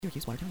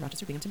Syracuse, Watertown,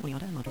 Rochester, Binghamton,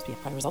 Oneonta, and Montrose, PA.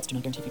 Prior results do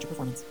not guarantee future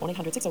performance.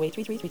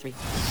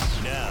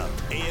 1-800-608-3333. Now,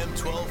 AM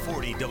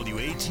 1240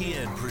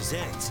 WATN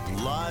presents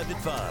Live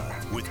at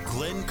 5 with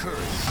Glenn Curry.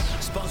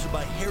 Sponsored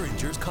by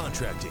Herringer's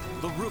Contracting,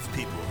 the roof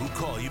people who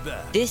call you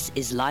back. This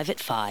is Live at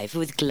 5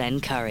 with Glenn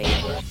Curry.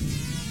 What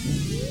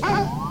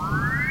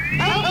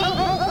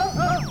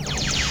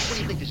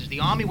do you think this is, the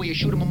army where you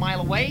shoot them a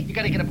mile away? You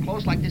gotta get up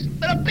close like this.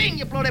 Bada bing!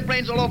 You blow their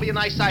brains all over your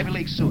nice Ivy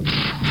League suit.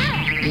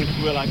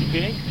 Will I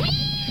pig?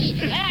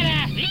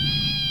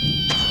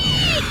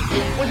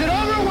 Was it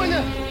over when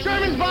the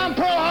Germans bombed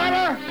Pearl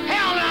Harbor?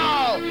 Hell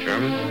no!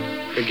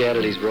 German? Forget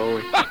it, he's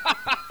rolling.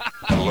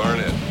 Learn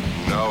it,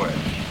 know it,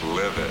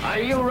 live it. Are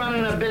you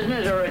running a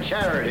business or a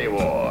charity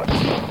war?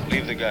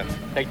 Leave the gun.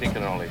 Take the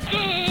cannoli.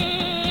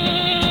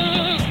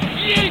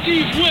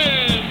 Yankees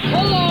win!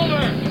 Pull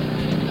over!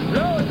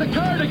 No, it's a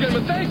cardigan,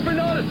 but thanks for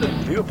noticing.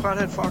 Are you a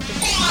pothead, Farkas?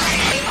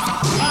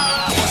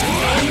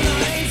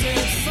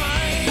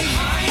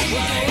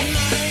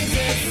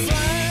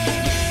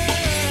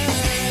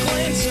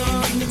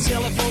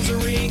 Telephones are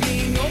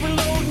ringing,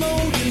 overload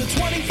mode in the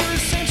 21st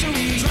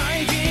century.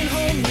 Driving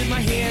home with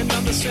my hand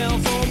on the cell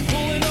phone,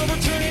 pulling over,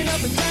 turning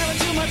up and dialing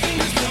till my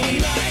fingers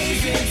going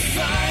live at 5.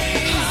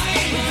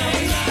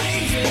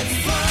 Live at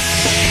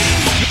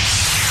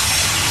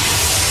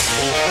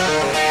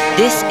 5.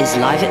 This is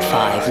Live at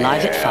 5,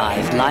 Live at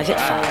 5, Live at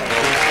 5.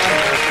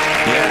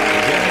 Yeah,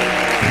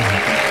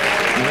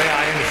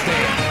 I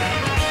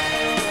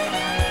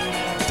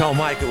understand. Tell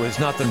Mike it was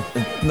nothing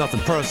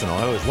personal.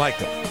 I always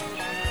liked him.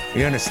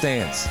 He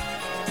understands.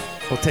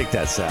 We'll take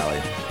that, Sally.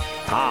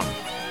 Tom,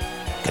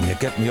 can you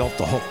get me off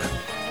the hook?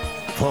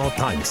 For all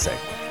time's sake.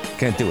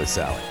 Can't do it,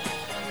 Sally.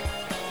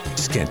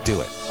 Just can't do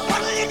it.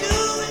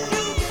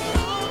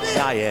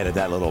 Yeah, I added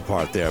that little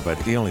part there,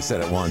 but he only said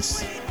it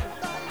once.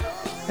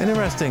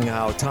 Interesting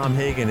how Tom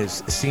Hagen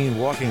is seen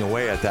walking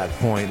away at that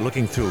point,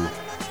 looking through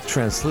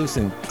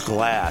translucent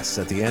glass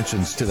at the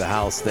entrance to the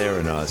house there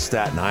in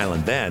Staten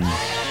Island. Then,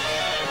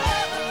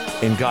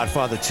 in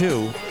Godfather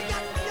 2,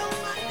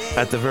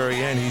 at the very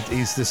end,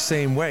 he's the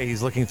same way.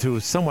 He's looking through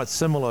a somewhat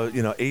similar,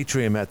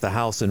 atrium at the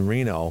house in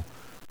Reno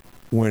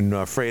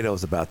when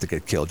Fredo's about to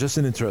get killed. Just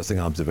an interesting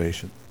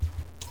observation.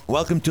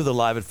 Welcome to the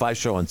Live at 5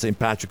 show on St.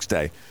 Patrick's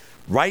Day.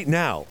 Right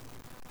now.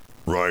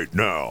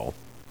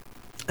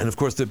 And, of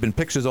course, there have been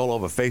pictures all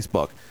over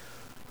Facebook.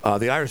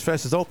 The Irish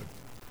Fest is open.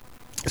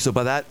 So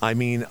by that, I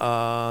mean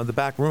the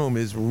back room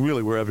is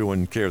really where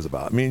everyone cares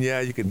about. I mean,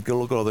 yeah, you can go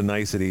look at all the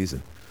niceties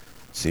and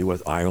see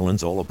what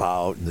Ireland's all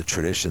about and the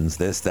traditions,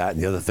 this, that,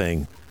 and the other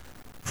thing.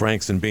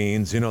 Franks and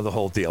beans, the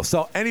whole deal.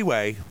 So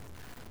anyway,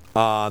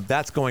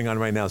 that's going on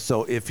right now.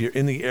 So if you're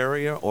in the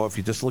area or if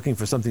you're just looking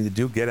for something to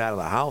do, get out of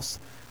the house,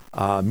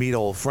 meet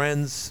old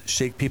friends,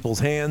 shake people's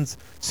hands,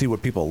 see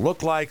what people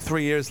look like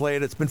 3 years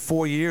later. It's been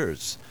 4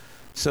 years.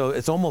 So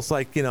it's almost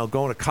like,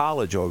 going to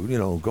college or,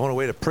 going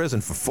away to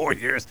prison for 4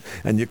 years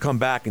and you come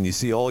back and you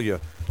see all your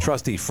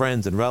trusty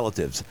friends and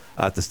relatives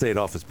at the state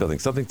office building.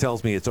 Something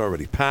tells me it's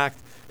already packed.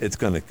 It's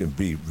going to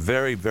be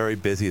very, very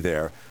busy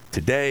there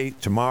today,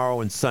 tomorrow,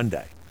 and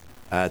Sunday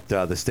at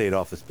the state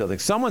office building.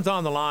 Someone's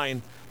on the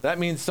line. That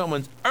means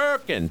someone's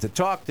irking to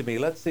talk to me.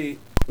 Let's see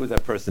who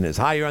that person is.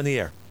 Hi, you're on the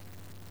air.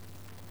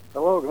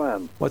 Hello,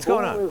 Glenn. What's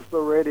going on? Who was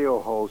the radio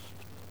host,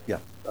 yeah,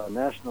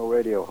 national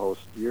radio host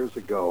years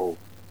ago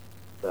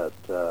that,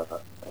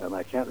 and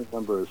I can't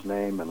remember his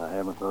name, and I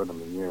haven't heard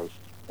him in years,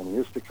 and he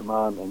used to come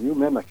on, and you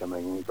mimic him,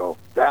 and you go,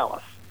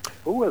 Dallas.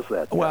 Who was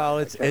that guy?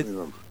 Well,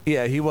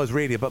 yeah, he was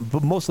radio,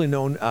 but mostly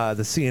known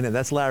the CNN.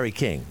 That's Larry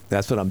King.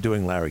 That's what I'm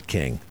doing, Larry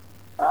King.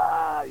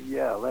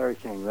 Yeah, Larry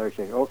King.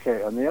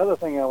 Okay, and the other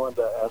thing I wanted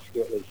to ask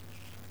you is,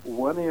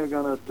 when are you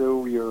going to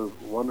do your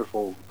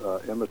wonderful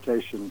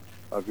imitation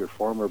of your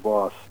former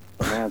boss,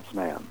 the Man's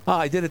Man?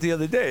 I did it the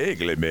other day.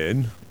 Hey,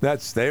 Glenn,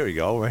 there you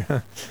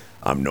go.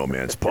 I'm no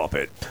man's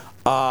puppet.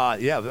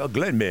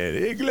 Glenn Man.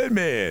 Hey, Glenn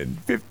Man.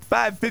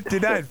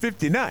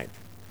 559.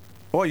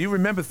 Boy, you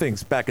remember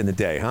things back in the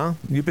day, huh?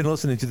 You've been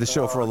listening to the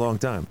show for a long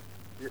time.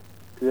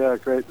 Yeah,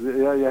 great.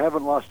 Yeah, you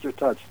haven't lost your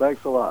touch.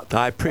 Thanks a lot.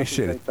 I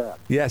appreciate it.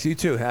 Yes, you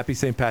too. Happy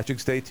St.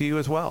 Patrick's Day to you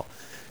as well.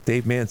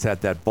 Dave Mance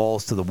had that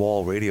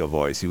balls-to-the-wall radio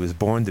voice. He was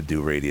born to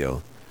do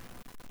radio.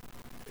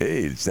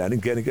 Hey,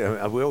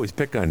 we always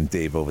pick on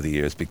Dave over the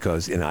years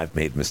because, I've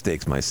made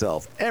mistakes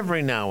myself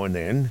every now and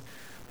then.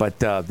 But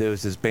there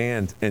was this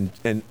band,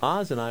 and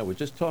Oz and I were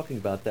just talking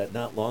about that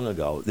not long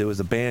ago. There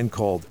was a band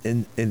called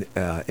In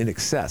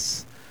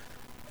Excess,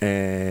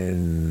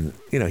 and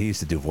he used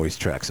to do voice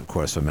tracks, of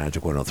course, for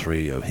Magic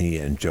 103. He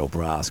and Joe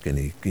Brosk, and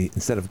he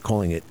instead of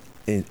calling it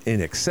In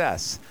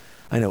Excess,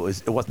 I know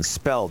it wasn't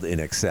spelled In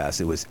Excess.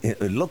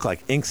 It looked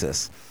like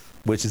Inxus,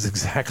 which is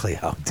exactly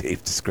how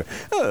Dave described.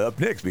 Up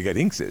next, we got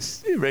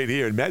Inxus right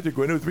here in Magic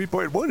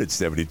 103.1 at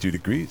 72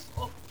 degrees.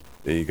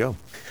 There you go.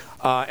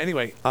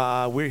 Anyway,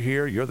 we're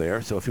here. You're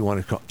there. So if you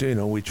want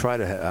to, we try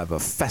to have a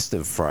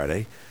festive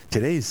Friday.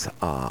 Today's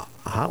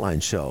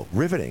hotline show,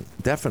 riveting,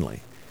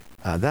 definitely.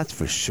 That's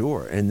for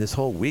sure. And this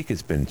whole week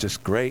has been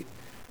just great.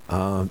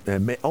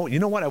 You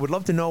know what? I would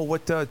love to know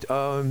what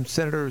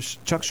Senator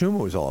Chuck Schumer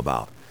was all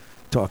about.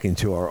 Talking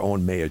to our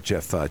own mayor,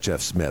 Jeff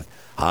Smith.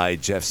 Hi,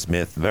 Jeff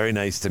Smith. Very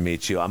nice to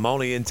meet you. I'm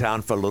only in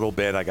town for a little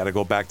bit. I got to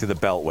go back to the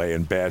Beltway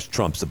and bash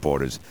Trump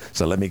supporters.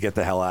 So let me get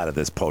the hell out of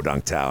this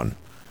podunk town,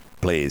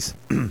 please.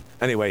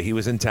 Anyway, he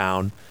was in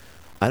town.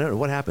 I don't know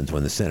what happens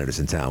when the senator's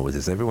in town.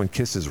 Does everyone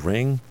kiss his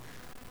ring?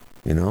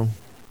 You know,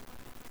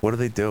 what do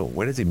they do?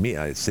 Where does he meet?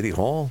 At City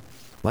Hall?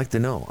 I'd like to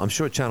know. I'm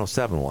sure Channel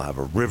 7 will have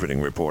a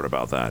riveting report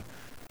about that.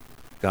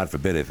 God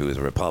forbid if he was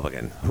a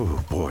Republican.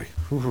 Oh, boy.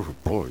 Oh,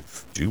 boy.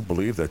 Do you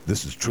believe that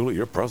this is truly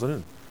your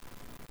president?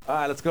 All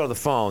right, let's go to the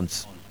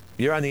phones.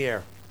 You're on the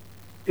air.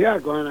 Yeah,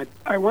 Glenn,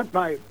 I went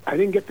by, I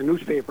didn't get the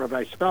newspaper, but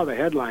I saw the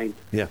headline.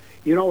 Yeah.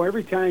 You know,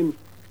 every time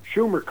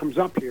Schumer comes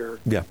up here,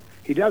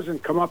 he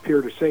doesn't come up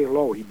here to say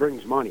hello. He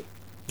brings money.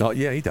 Oh,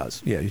 yeah, he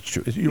does. Yeah, it's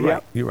true. You're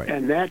right. You're right.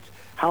 And that's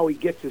how he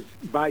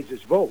buys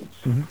his votes.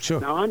 Mm-hmm.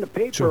 Sure. Now, on the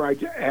paper,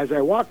 as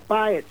I walked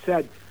by, it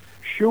said,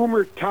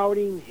 Schumer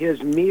touting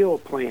his meal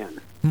plan.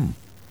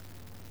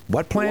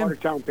 What plan? The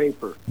Watertown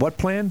paper. What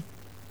plan?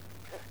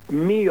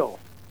 Meal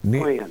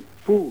plan.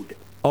 Food.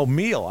 Oh,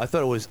 meal. I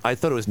thought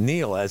it was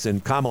Neil, as in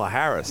Kamala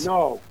Harris.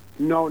 No.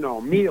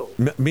 Meals.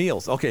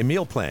 Meals. Okay,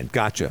 meal plan.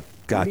 Gotcha.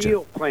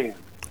 Meal plan.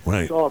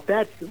 Right. So if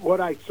that's what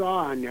I saw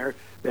on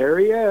there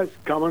he is,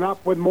 coming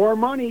up with more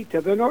money to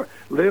the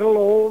little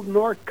old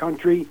North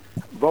Country.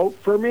 Vote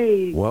for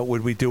me. What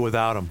would we do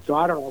without him? So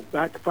I don't know.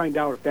 I have to find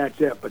out if that's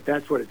it, but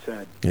that's what it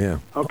said. Yeah.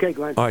 Okay,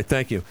 Glenn. All right,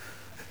 thank you.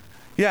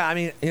 Yeah, I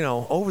mean,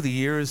 over the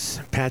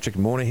years, Patrick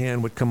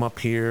Moynihan would come up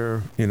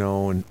here,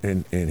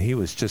 and he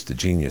was just a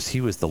genius.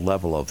 He was the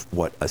level of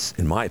what,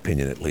 in my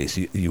opinion at least,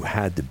 you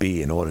had to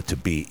be in order to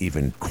be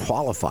even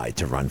qualified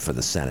to run for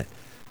the Senate.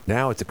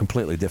 Now it's a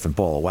completely different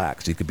ball of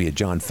wax. You could be a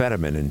John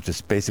Fetterman and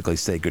just basically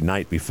say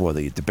goodnight before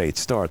the debate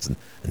starts and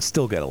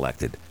still get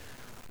elected.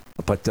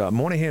 But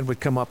Moynihan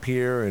would come up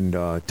here and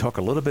talk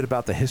a little bit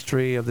about the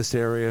history of this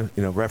area,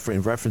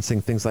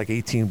 referencing things like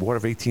War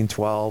of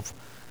 1812.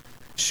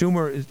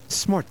 Schumer is a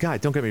smart guy,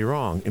 don't get me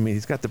wrong. I mean,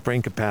 he's got the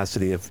brain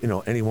capacity of,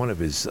 any one of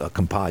his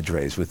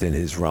compadres within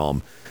his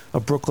realm. A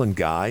Brooklyn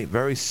guy,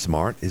 very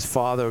smart. His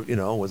father,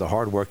 was a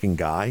hardworking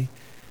guy.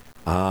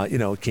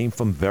 Came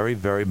from very,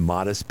 very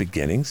modest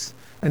beginnings.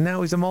 And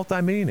now he's a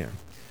multimillionaire.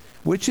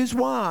 Which is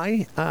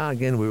why,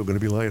 again, we were going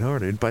to be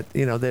lighthearted, but,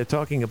 they're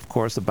talking, of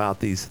course, about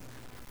these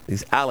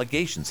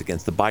allegations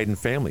against the Biden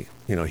family.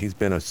 He's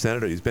been a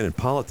senator. He's been in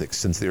politics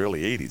since the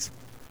early 80s.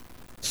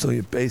 So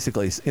you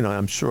basically,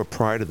 I'm sure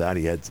prior to that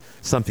he had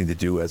something to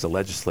do as a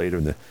legislator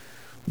in the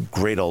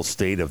great old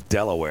state of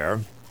Delaware,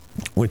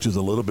 which is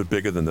a little bit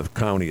bigger than the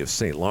county of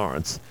St.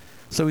 Lawrence.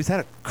 So he's had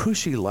a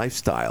cushy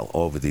lifestyle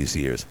over these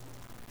years.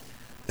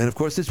 And of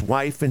course, his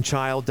wife and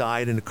child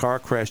died in a car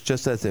crash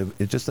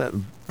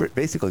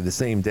basically the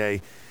same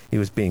day he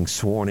was being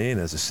sworn in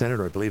as a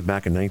senator, I believe,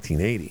 back in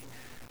 1980.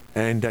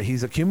 And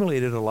he's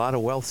accumulated a lot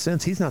of wealth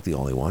since. He's not the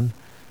only one.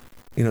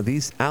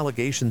 These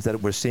allegations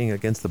that we're seeing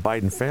against the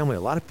Biden family,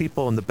 a lot of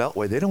people in the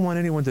Beltway, they don't want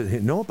anyone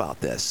to know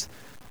about this.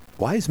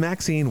 Why is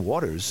Maxine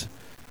Waters,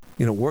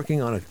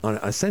 working on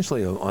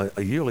essentially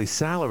a yearly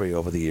salary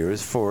over the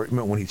years for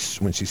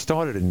when she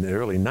started in the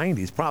early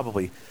 90s,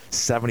 probably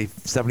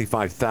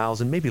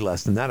 $75,000, maybe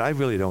less than that. I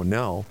really don't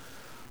know.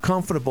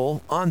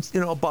 Comfortable, on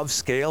above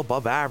scale,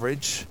 above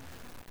average,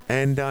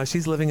 and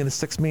she's living in a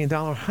 $6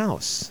 million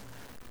house.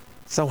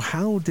 So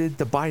how did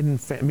the Biden?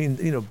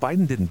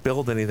 Biden didn't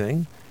build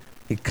anything.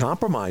 He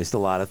compromised a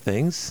lot of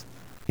things.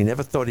 He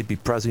never thought he'd be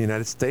president of the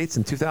United States.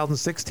 In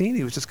 2016,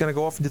 he was just going to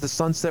go off into the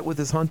sunset with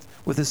his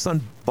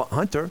son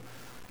Hunter,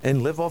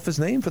 and live off his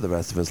name for the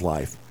rest of his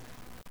life.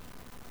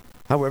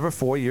 However,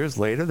 4 years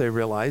later, they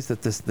realized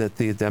that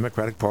the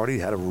Democratic Party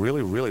had a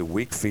really, really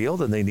weak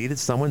field, and they needed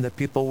someone that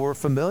people were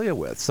familiar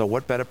with. So,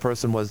 what better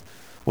person was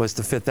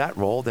to fit that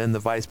role than the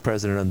vice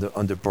president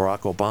under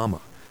Barack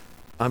Obama?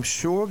 I'm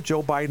sure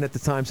Joe Biden at the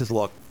time says,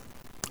 "Look,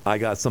 I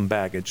got some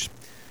baggage.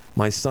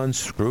 My son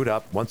screwed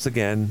up once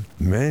again,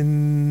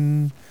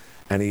 and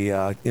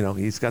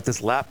he's got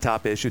this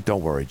laptop issue.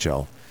 Don't worry,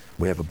 Joe.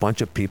 We have a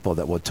bunch of people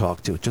that we'll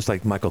talk to, just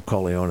like Michael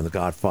Corleone and The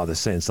Godfather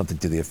saying something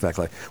to the effect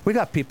like, we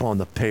got people on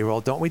the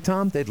payroll, don't we,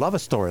 Tom? They'd love a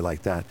story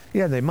like that.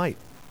 Yeah, they might.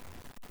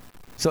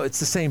 So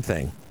it's the same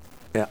thing.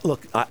 Yeah,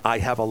 look, I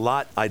have a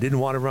lot. I didn't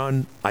want to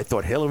run. I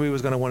thought Hillary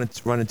was going to want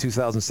to run in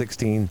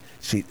 2016.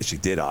 She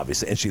did,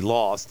 obviously, and she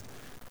lost.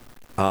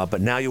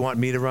 But now you want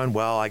me to run?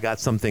 Well, I got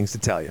some things to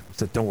tell you.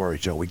 So don't worry,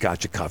 Joe. We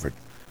got you covered.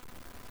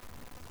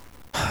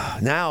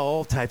 Now,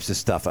 all types of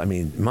stuff. I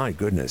mean, my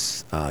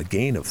goodness.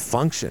 Gain of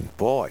function.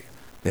 Boy,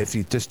 if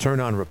you just turn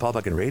on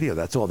Republican radio,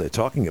 that's all they're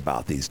talking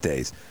about these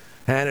days.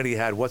 Hannity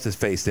had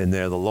what's-his-face in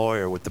there, the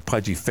lawyer with the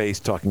pudgy face,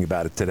 talking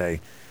about it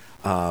today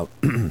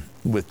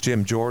with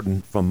Jim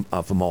Jordan from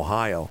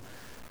Ohio.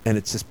 And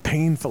it's just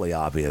painfully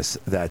obvious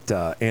that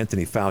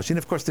Anthony Fauci, and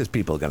of course there's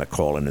people going to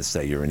call in and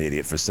say you're an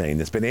idiot for saying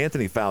this, but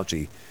Anthony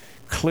Fauci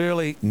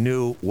clearly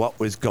knew what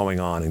was going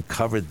on and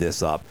covered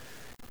this up.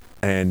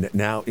 And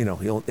now,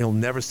 he'll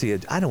never see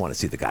it. I don't want to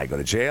see the guy go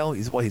to jail.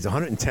 He's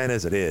 110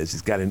 as it is.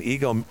 He's got an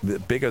ego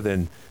bigger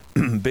than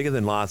bigger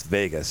than Las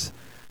Vegas.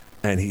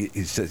 And he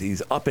says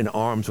he's up in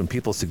arms when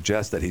people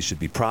suggest that he should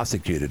be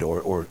prosecuted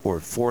or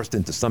forced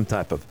into some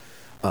type of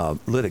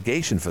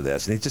litigation for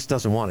this. And he just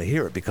doesn't want to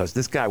hear it because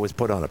this guy was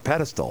put on a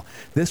pedestal.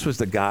 This was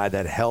the guy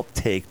that helped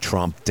take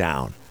Trump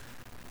down.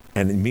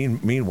 And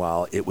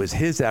meanwhile, it was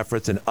his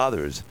efforts and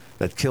others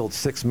that killed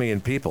 6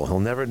 million people. He'll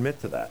never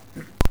admit to that.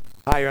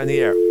 Hi, you're on the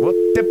air. Whoop,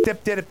 dip,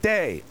 dip, dip, dip,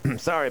 day.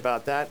 Sorry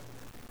about that.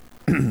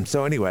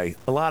 So anyway,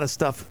 a lot of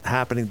stuff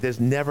happening. There's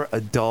never a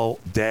dull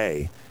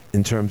day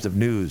in terms of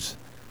news.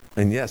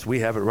 And yes, we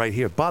have it right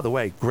here. By the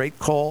way, great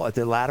call at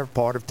the latter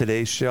part of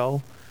today's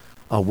show.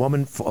 A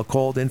woman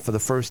called in for the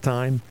first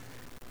time,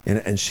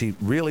 and she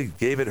really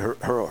gave it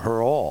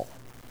her all.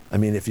 I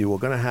mean, if you were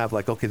going to have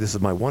like, okay, this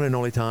is my one and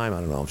only time, I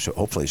don't know,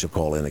 hopefully she'll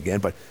call in again,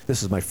 but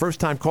this is my first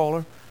time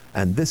caller,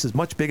 and this is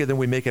much bigger than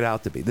we make it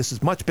out to be. This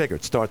is much bigger.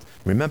 It starts,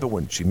 remember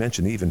when she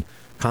mentioned even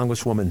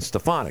Congresswoman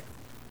Stefanik,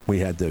 we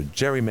had to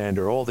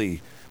gerrymander all the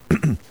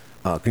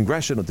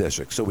congressional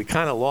districts, so we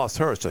kind of lost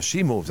her, so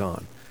she moves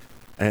on.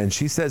 And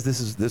she says this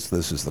is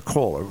the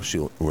caller.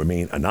 She'll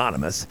remain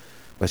anonymous,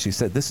 but she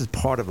said this is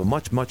part of a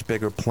much, much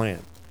bigger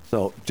plan.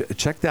 So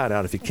check that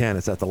out if you can.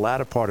 It's at the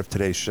latter part of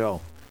today's show.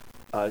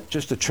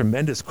 Just a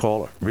tremendous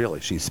caller,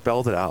 really. She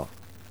spelled it out.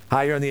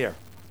 Hi, you're on the air.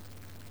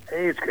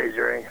 Hey, it's Crazy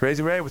Ray.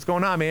 Crazy Ray, what's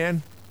going on,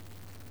 man?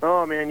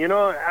 Oh man, you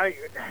know,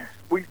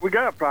 we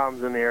got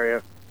problems in the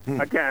area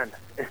again.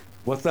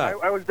 What's that?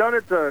 I was done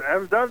at the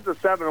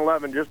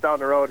 7-Eleven just down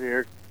the road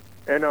here,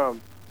 and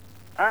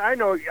I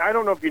know, I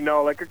don't know if you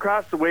know, like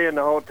across the way in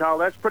the hotel,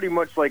 that's pretty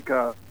much like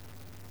the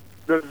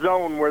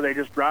zone where they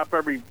just drop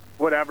every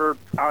whatever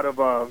out of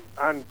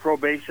on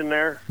probation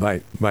there.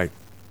 Right.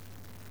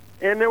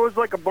 And there was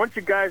like a bunch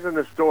of guys in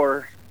the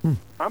store.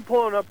 I'm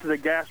pulling up to the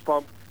gas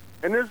pump,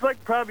 and there's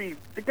like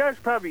the guy's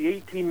probably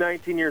 18,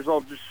 19 years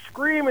old, just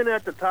screaming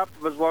at the top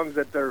of his lungs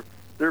that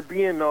they're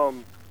being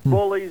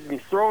bullies, and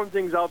he's throwing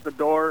things out the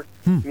door,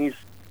 and he's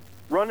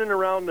running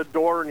around the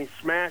door, and he's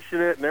smashing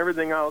it and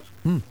everything else.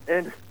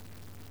 And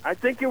I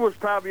think it was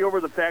probably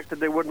over the fact that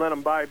they wouldn't let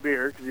him buy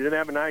beer because he didn't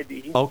have an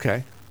ID.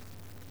 Okay.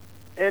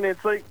 And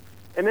it's like,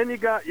 and then you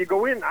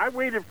go in. I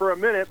waited for a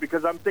minute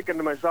because I'm thinking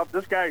to myself,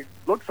 this guy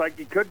looks like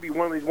he could be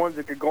one of these ones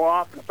that could go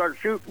off and start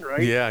shooting,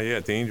 right? Yeah,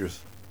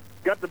 dangerous.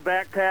 Got the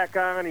backpack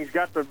on. He's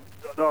got the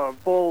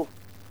full,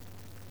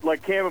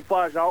 like,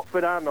 camouflage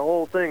outfit on, the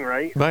whole thing,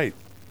 right? Right.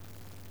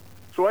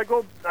 So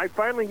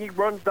he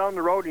runs down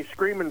the road, he's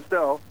screaming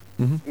still.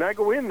 And I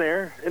go in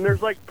there, and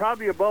there's like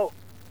probably about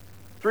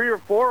 3 or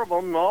 4 of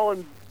them, all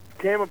in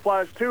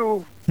camouflage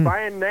too,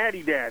 buying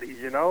natty daddies,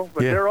 you know.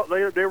 But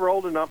they were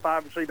old enough,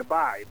 obviously, to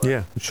buy. But.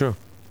 Yeah, sure.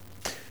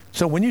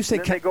 So when you say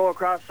they go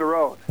across the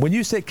road. When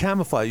you say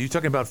camouflage, are you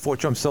talking about Fort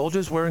Drum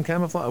soldiers wearing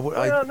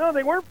camouflage? No,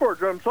 they weren't Fort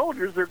Drum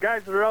soldiers. They're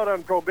guys that are out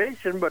on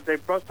probation, but they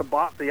must have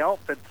bought the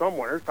outfit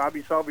somewhere.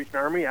 Probably Salvation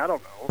Army. I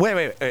don't know.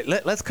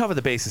 Wait. Let's cover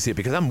the bases here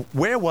because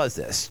where was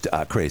this,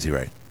 Crazy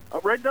Ray?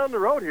 Right down the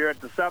road here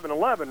at the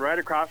 7-Eleven, right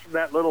across from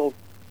that little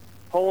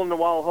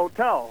hole-in-the-wall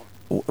hotel.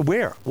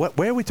 Where?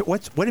 Where are we?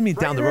 What do you mean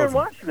down the road? Right here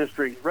on Washington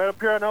Street, right up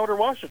here on Outer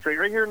Washington Street,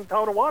 right here in the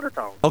town of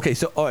Watertown. Okay,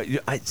 so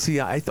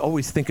I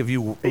always think of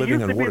you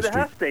living on Water Street. It used to be the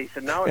Hess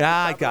station. Now it's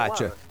I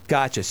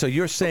gotcha. So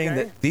you're saying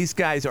that these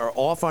guys are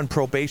off on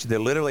probation? They're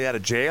literally out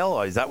of jail?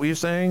 Or is that what you're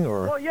saying?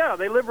 Or well, yeah,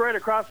 they live right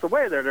across the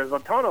way there. There's a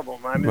ton of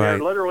them. I mean,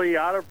 they're literally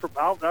out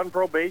on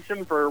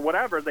probation for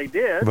whatever they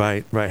did.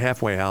 Right.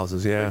 Halfway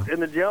houses, yeah.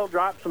 And the jail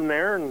drops them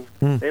there, and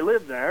they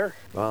live there.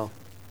 Wow.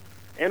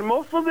 And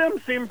most of them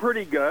seem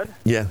pretty good.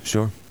 Yeah,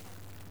 sure.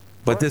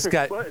 But this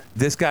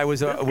guy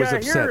was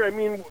upset. Here, I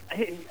mean,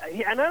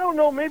 and I don't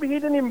know. Maybe he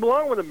didn't even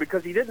belong with him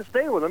because he didn't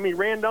stay with him. He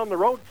ran down the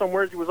road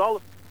somewhere. He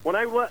was when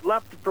I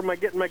left from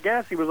getting my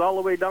gas. He was all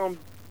the way down,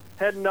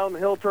 heading down the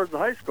hill towards the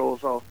high school.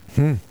 So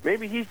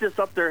maybe he's just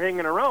up there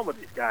hanging around with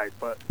these guys.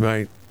 But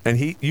right. And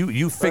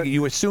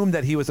you assumed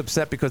that he was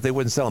upset because they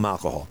wouldn't sell him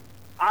alcohol.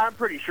 I'm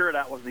pretty sure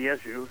that was the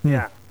issue.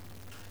 Yeah,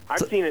 I've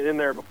seen it in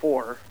there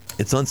before.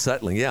 It's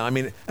unsettling. Yeah, I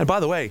mean, and by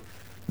the way,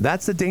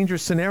 that's a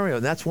dangerous scenario.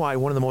 That's why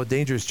one of the more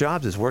dangerous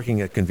jobs is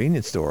working at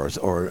convenience stores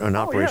or an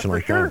operation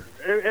like that.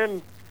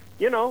 And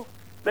you know,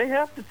 they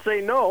have to say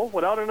no.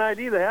 Without an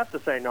ID, they have to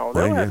say no.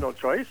 They don't have no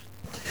choice.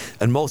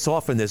 And most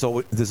often, there's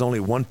only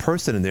one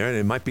person in there, and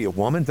it might be a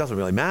woman. It doesn't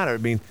really matter. I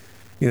mean,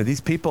 you know,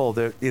 these people,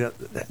 they're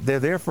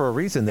there for a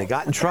reason. They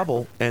got in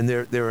trouble, and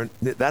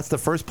that's the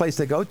first place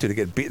they go to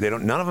get beat.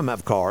 None of them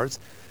have cars.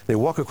 They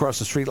walk across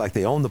the street like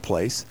they own the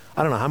place.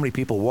 I don't know how many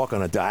people walk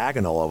on a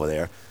diagonal over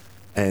there,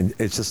 and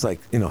it's just like,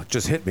 you know,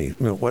 just hit me. You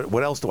know,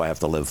 what else do I have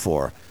to live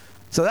for?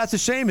 So that's a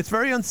shame. It's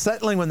very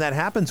unsettling when that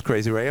happens,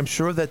 Crazy Ray. I'm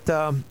sure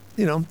that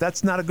you know,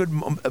 that's not a good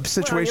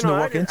situation to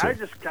walk into.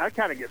 I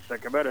kind of get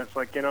sick of it. It's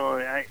like, you know,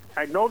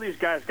 I know these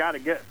guys got to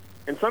get,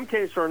 in some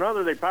case or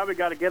another, they probably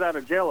got to get out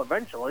of jail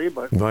eventually.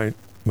 But right.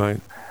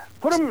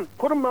 Put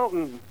them out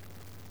in,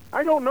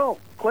 I don't know,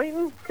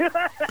 Clayton.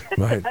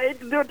 Right. I hate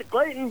to do it to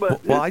Clayton,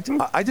 but well,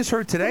 I just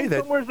heard today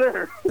that somewhere's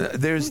there.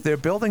 They're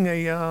building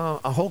a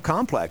whole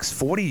complex,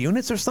 40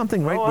 units or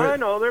something, right? Oh, I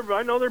know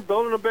they're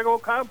building a big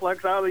old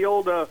complex out of the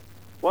old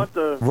What,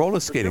 the roller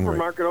skating rink?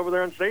 Supermarket over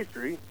there on State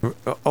Street.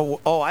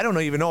 Oh, I don't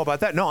even know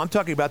about that. No, I'm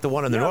talking about the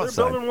one on the north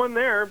side. They're building one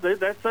there.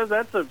 That says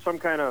that's some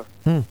kind of,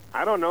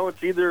 I don't know,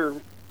 it's either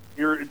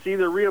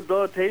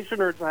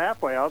rehabilitation or it's a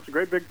halfway house. It's a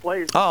great big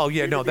place. Oh,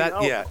 yeah, no,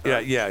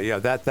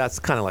 that's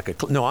kind of like a...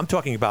 No, I'm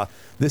talking about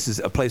this is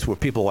a place where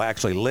people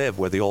actually live,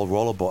 where the old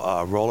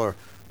roller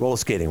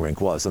skating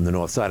rink was on the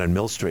north side on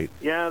Mill Street.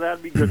 Yeah,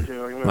 that'd be good,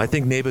 too. You know. I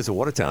think Neighbors of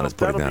Watertown is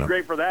putting that That'll up. be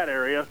great for that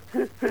area.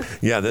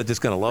 Yeah, they're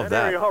just going to love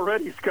that. That area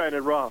already is kind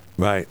of rough.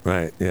 Right,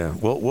 yeah.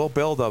 We'll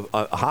build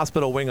a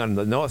hospital wing on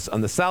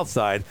the south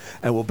side,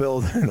 and we'll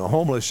build a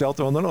homeless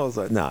shelter on the north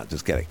side. No,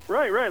 just kidding.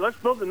 Right. Let's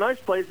build the nice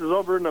places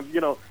over in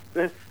the,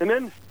 and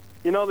then,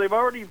 they've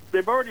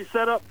already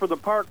set up for the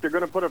park. They're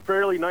going to put a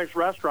fairly nice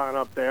restaurant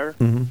up there.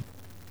 Mm-hmm.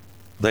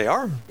 They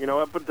are.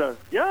 Up at the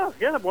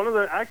one of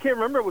the, I can't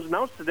remember. It was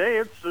announced today.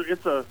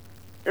 It's a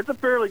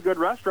fairly good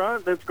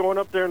restaurant that's going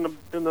up there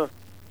in the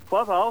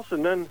clubhouse,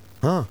 and then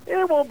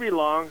it won't be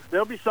long.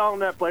 They'll be selling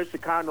that place. The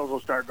condos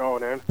will start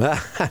going in.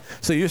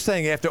 So you're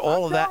saying after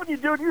all of that? I'm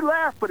telling you, dude, you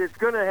laugh, but it's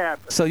going to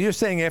happen. So you're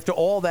saying after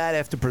all that,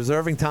 after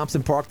preserving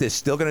Thompson Park, they're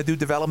still going to do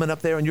development up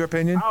there, in your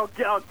opinion? I'll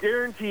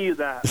guarantee you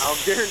that. I'll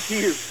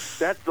guarantee you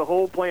that's the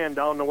whole plan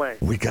down the way.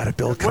 We got to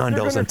build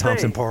condos in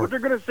Thompson Park. What they're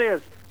going to say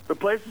is, the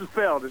place has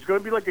failed. It's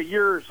going to be like a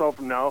year or so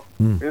from now.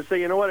 And they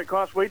say, you know what? It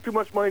costs way too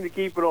much money to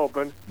keep it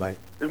open. Right.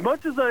 And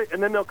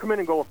then they'll come in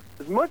and go,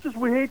 as much as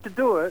we hate to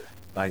do it,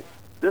 right.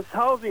 This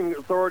housing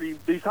authority,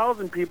 these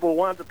housing people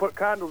want to put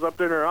condos up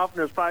there and they're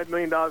offering us $5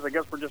 million. I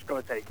guess we're just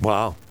going to take it.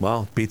 Wow.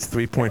 Well, beats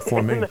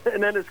 $3.4 million.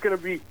 And then it's going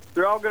to be,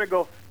 they're all going to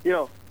go,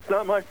 it's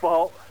not my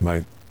fault.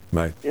 Right.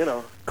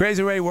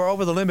 Crazy Ray, we're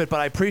over the limit, but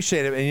I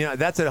appreciate it. And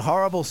that's a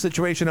horrible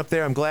situation up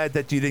there. I'm glad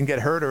that you didn't get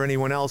hurt or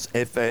anyone else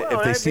if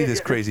they see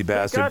this crazy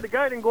bastard. God, the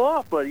guy didn't go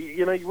off, but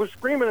he was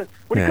screaming.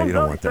 When he comes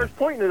out, he starts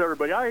pointing at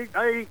everybody. I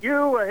hate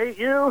you. I hate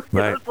you.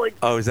 Right. It's like,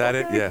 is that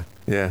it?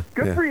 Yeah.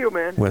 Good for you,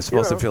 man. We're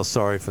supposed to feel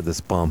sorry for this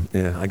bum.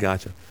 Yeah, I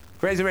got you.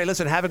 Crazy Ray,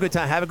 listen, have a good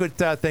time. Have a good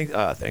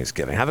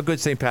Thanksgiving. Have a good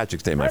St.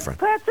 Patrick's Day, my friend.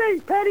 Patty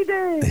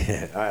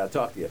Day. All right, I'll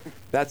talk to you.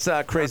 That's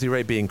Crazy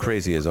Ray being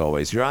crazy as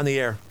always. You're on the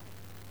air.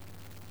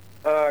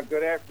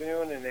 Good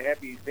afternoon and a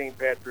happy St.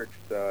 Patrick's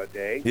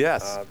Day.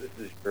 Yes. This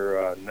is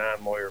your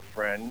non-lawyer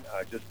friend.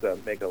 Just to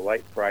make a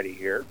light Friday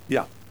here.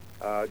 Yeah.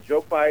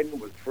 Joe Biden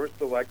was first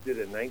elected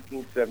in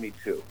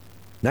 1972.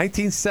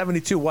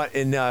 1972, what,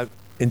 in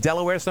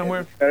Delaware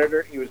somewhere?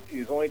 Senator, he was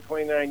only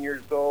 29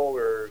 years old,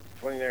 or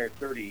 29 or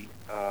 30 in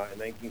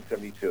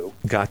 1972.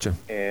 Gotcha.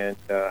 And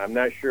I'm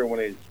not sure when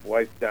his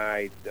wife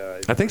died.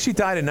 I think she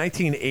died in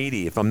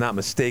 1980, if I'm not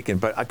mistaken,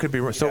 but I could be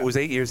wrong. So it was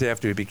 8 years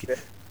after he became...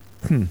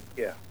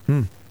 Yeah.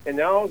 And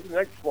now the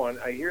next one,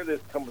 I hear this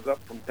comes up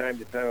from time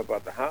to time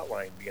about the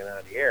hotline being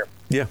on the air.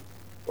 Yeah.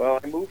 Well,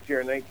 I moved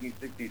here in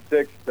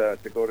 1966 to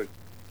go to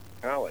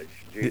college,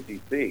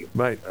 JCC.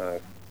 Right.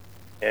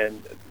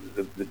 And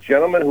the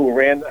gentleman who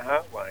ran the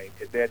hotline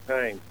at that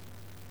time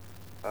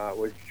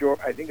was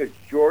George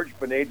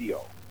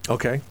Benadio.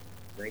 Okay.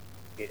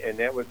 And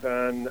that was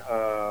on,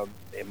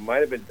 it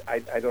might have been, I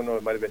don't know,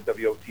 it might have been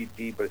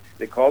WOTT, but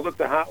they called it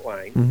the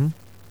hotline, and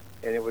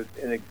it was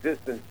in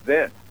existence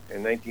then.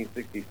 In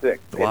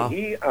 1966. Wow. And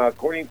he,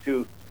 according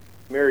to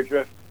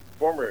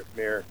former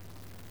Mayor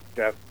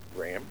Jeff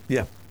Graham,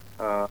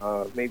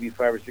 maybe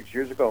 5 or 6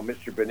 years ago,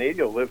 Mr.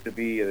 Benadio lived to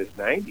be in his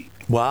 90s.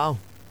 Wow.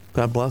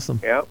 God bless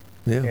him. Yeah.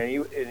 Yeah. And he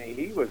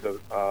was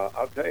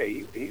I'll tell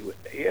you,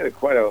 he had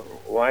quite a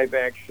live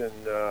action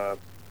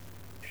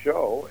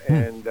show.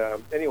 And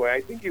anyway,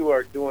 I think you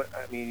are doing,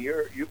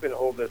 you've been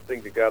holding this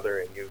thing together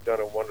and you've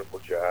done a wonderful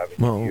job.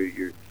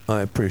 And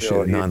I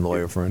appreciate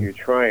non-lawyer friend. You're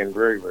trying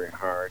very, very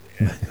hard.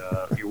 And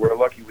we're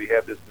lucky we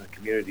have this in the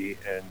community.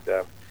 And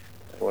I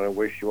want to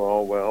wish you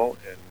all well.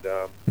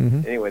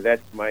 And anyway,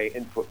 that's my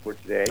input for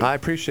today. I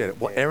appreciate it.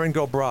 Well, Aaron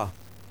go bra.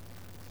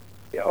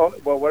 Yeah,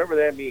 well, whatever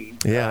that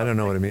means. Yeah, I don't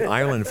know what it means.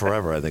 Ireland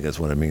forever, I think that's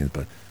what it means.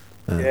 But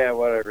yeah,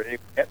 whatever.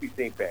 Happy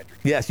St.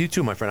 Patrick's. Yes, you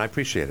too, my friend. I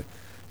appreciate it.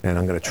 And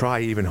I'm going to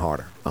try even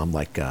harder. I'm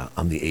like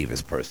I'm the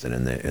Avis person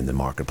in the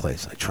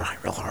marketplace. I try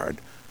real hard.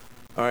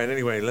 All right.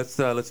 Anyway, let's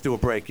do a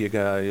break.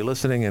 You're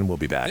listening, and we'll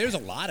be back. There's a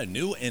lot of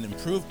new and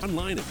improved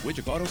online at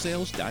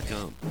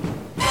WidgetAutosales.com.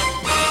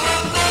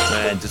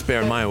 And just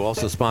bear in mind, we're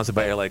also sponsored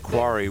by LA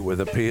Quarry with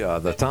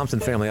the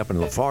Thompson family up in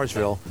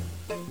Lafargeville,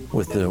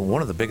 with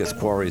one of the biggest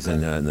quarries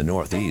in the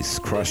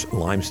Northeast. Crushed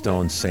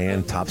limestone,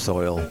 sand,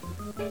 topsoil.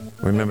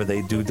 Remember,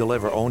 they do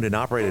deliver, owned and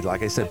operated,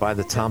 like I said, by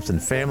the Thompson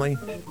family.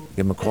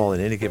 Give them a call at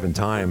any given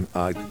time.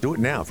 Do it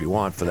now if you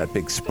want for that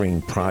big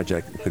spring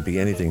project. It could be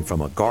anything from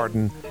a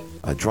garden,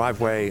 a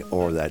driveway,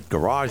 or that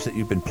garage that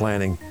you've been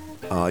planning.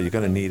 You're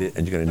going to need it,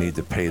 and you're going to need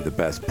to pay the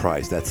best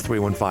price. That's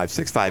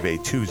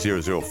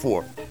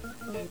 315-658-2004.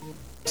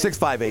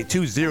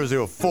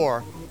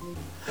 658-2004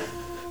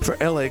 for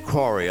LA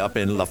Quarry up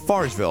in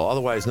Lafargeville,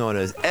 otherwise known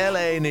as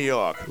LA, New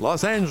York.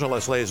 Los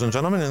Angeles, ladies and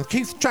gentlemen, and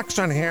Keith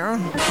Jackson here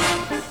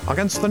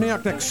against the New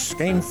York Knicks,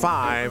 Game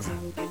 5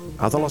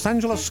 at the Los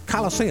Angeles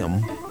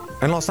Coliseum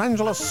in Los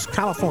Angeles,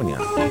 California.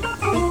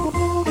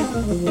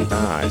 All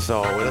right,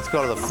 so let's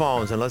go to the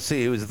phones and let's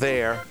see who's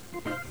there.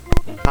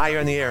 Hi, you're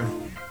in the air.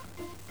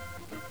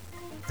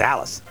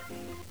 Dallas.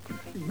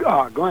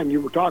 Glenn, you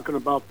were talking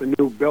about the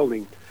new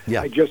building.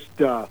 Yeah. I just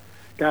got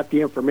the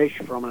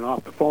information from it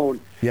off the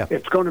phone. Yeah.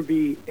 It's going to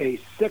be a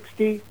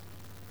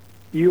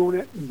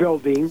 60-unit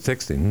building.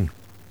 60.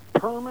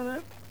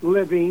 Permanent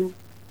living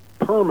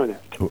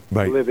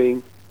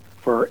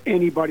for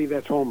anybody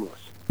that's homeless.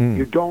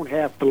 You don't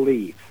have to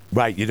leave.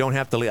 Right, you don't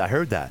have to leave. I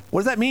heard that.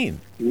 What does that mean?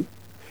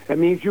 That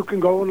means you can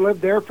go and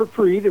live there for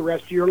free the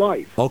rest of your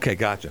life. Okay,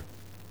 gotcha.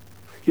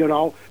 You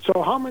know,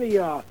 so how many,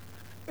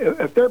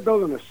 if they're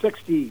building a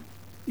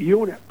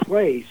 60-unit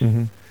place,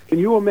 can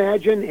you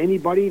imagine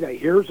anybody that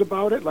hears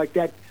about it? Like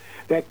that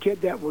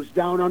kid that was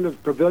down under the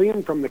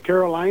pavilion from the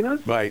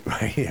Carolinas? Right,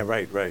 yeah,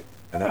 right.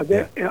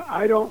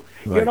 I don't,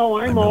 Right.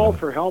 I'm all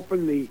for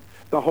helping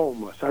the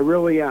homeless. I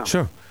really am.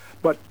 Sure.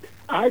 But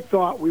I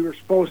thought we were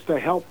supposed to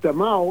help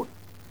them out,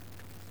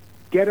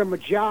 get them a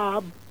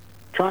job,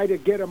 try to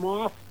get them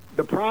off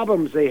the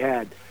problems they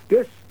had.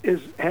 This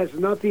has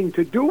nothing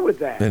to do with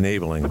that.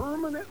 Enabling.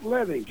 Permanent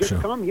living. Just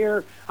come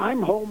here.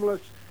 I'm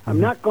homeless. I'm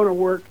not going to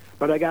work,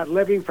 but I got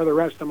living for the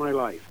rest of my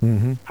life.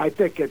 I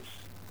think it's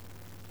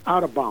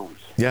out of bounds.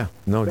 Yeah,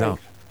 no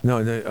Thanks. doubt.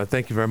 No,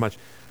 thank you very much.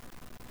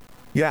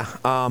 Yeah,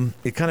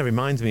 it kind of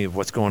reminds me of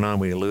what's going on.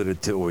 We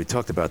alluded to, we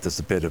talked about this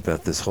a bit,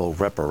 about this whole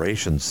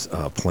reparations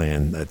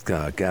plan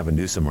that Gavin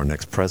Newsom, our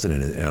next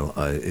president,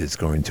 is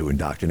going to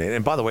indoctrinate.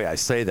 And by the way, I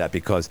say that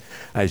because,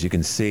 as you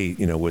can see,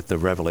 with the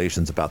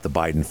revelations about the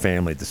Biden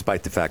family,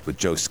 despite the fact what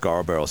Joe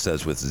Scarborough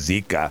says with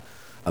Zika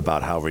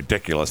about how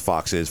ridiculous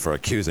Fox is for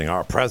accusing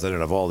our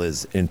president of all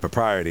his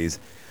improprieties,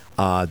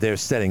 they're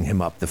setting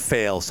him up to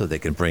fail so they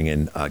can bring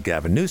in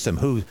Gavin Newsom,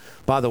 who,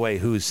 by the way,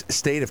 whose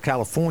state of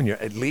California,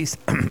 at least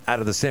out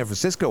of the San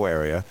Francisco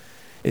area,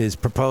 is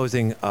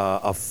proposing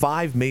a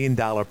 $5 million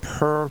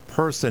per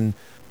person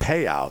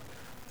payout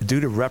due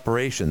to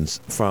reparations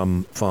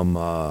from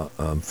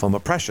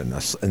oppression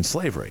and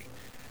slavery.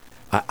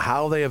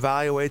 How they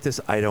evaluate this,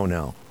 I don't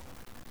know.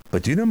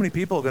 But do you know how many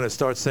people are going to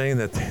start saying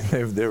that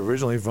they're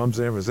originally from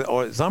San Francisco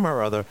or somehow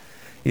or other?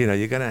 You're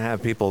going to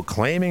have people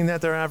claiming that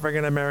they're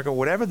African American,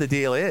 whatever the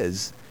deal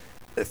is.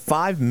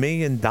 $5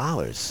 million.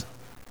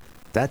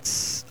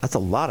 That's a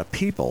lot of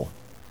people.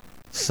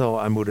 So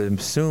I would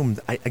assume,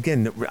 I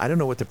don't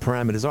know what the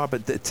parameters are,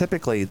 but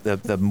typically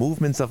the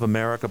movements of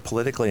America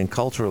politically and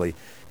culturally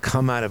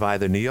come out of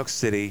either New York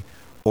City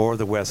or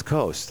the West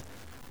Coast.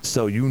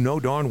 So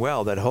darn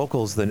well that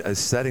Hochul's is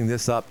setting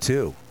this up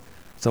too.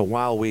 So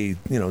while we,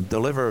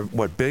 deliver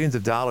billions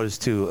of dollars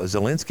to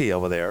Zelensky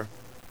over there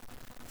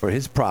for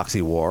his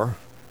proxy war,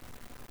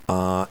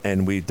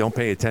 and we don't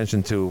pay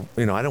attention to,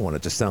 I don't want to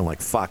just sound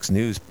like Fox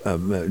News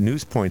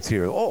news points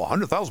here.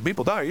 100,000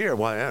 people die a year.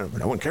 Why?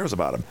 No one cares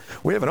about them.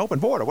 We have an open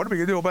border. What are we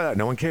going to do about that?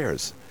 No one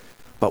cares.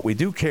 But we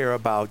do care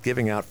about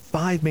giving out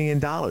 $5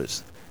 million.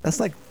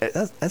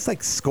 That's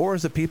like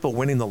scores of people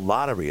winning the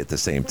lottery at the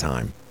same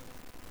time.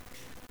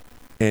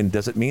 And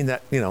does it mean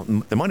that,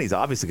 the money's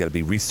obviously got to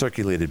be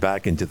recirculated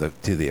back into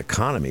the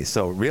economy?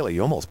 So really,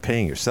 you're almost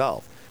paying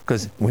yourself.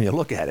 Because when you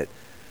look at it,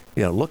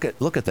 look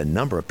at the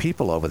number of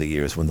people over the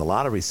years. When the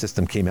lottery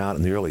system came out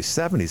in the early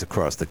 70s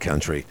across the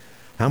country,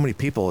 how many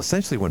people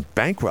essentially went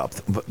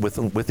bankrupt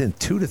within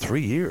 2 to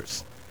 3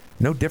 years?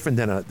 No different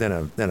than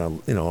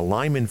a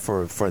lineman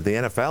for the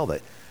NFL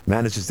that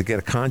manages to get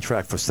a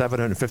contract for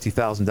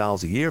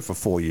 $750,000 a year for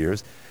 4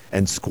 years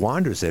and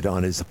squanders it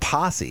on his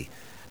posse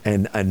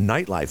and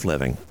nightlife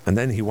living, and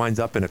then he winds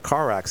up in a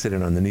car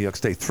accident on the New York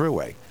State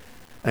Thruway.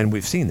 And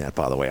we've seen that,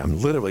 by the way. I'm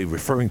literally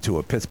referring to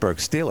a Pittsburgh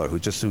Steeler who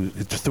just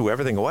threw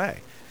everything away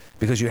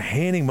because you're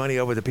handing money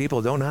over to people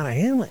who don't know how to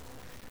handle it.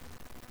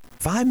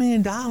 $5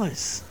 million.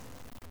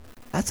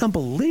 That's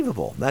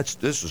unbelievable. This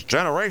is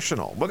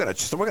generational. We're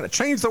gonna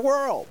change the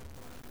world.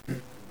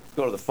 Let's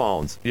go to the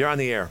phones. You're on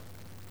the air.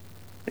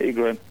 Hey,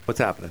 Glenn. What's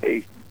happening?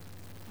 Hey.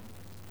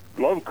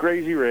 Love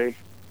Crazy Ray.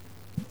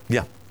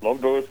 Yeah.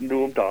 Love to listen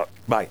to him talk.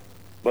 Right.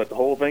 But the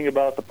whole thing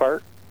about the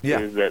park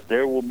is that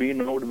there will be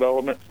no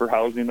development for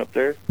housing up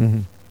there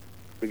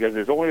because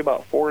there's only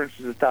about 4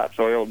 inches of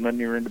topsoil and then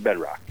you're into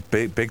bedrock.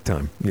 Big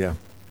time, yeah.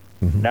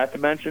 Not to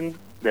mention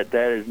that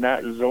is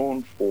not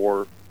zoned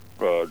for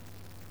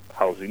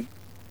housing.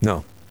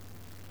 No.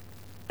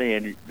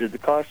 And the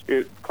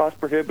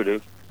cost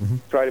prohibitive.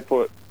 Try to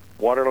put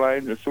water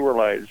lines and sewer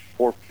lines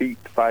 4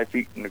 feet to 5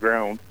 feet in the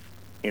ground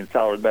in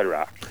solid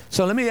bedrock.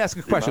 So let me ask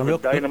you a question. The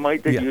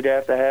dynamite that you'd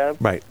have to have,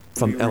 right,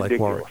 from LA ridiculous.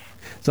 Quarry.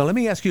 So let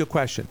me ask you a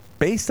question.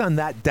 Based on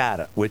that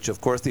data, which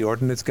of course the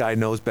ordinance guy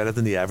knows better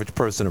than the average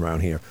person around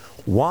here,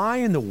 why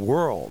in the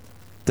world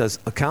does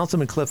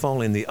Councilman Cliff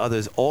Only and the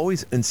others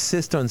always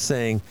insist on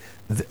saying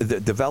the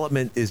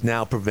development is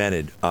now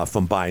prevented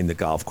from buying the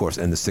golf course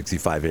and the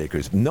 65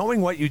 acres?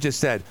 Knowing what you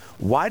just said,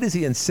 why does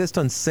he insist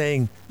on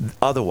saying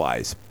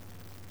otherwise?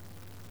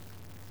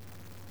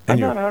 I'm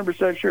not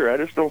 100% sure. I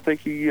just don't think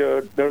he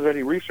does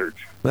any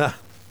research.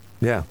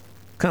 Yeah.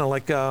 Kind of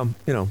like,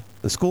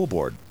 the school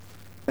board.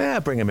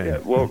 Bring him in. Yeah,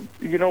 well,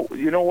 you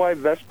know why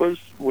Vespas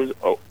was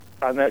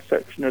on that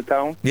section of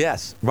town.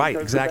 Yes, right,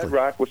 Because exactly. The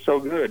bedrock was so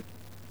good.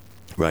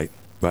 Right.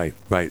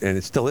 And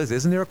it still is.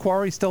 Isn't there a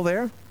quarry still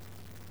there?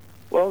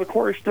 Well, the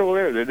quarry's still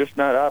there. They're just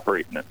not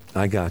operating it.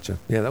 I gotcha.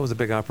 Yeah, that was a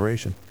big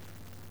operation.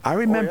 I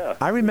remember. yeah.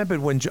 I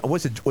remembered when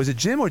was it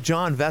Jim or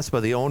John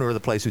Vespa, the owner of the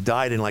place, who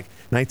died in like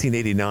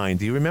 1989.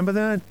 Do you remember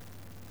that?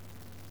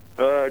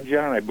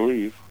 John, I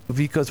believe.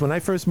 Because when I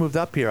first moved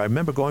up here, I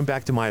remember going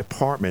back to my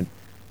apartment,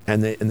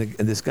 and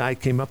this guy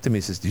came up to me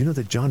and says, "Do you know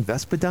that John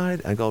Vespa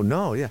died?" I go,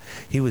 "No, yeah,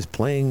 he was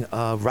playing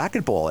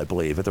racquetball, I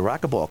believe, at the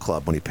racquetball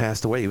club when he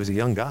passed away. He was a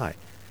young guy."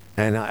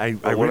 And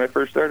when I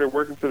first started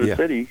working for the Yeah.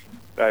 city,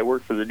 I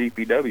worked for the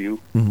DPW,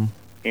 Mhm.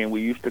 and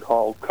we used to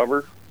call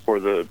cover for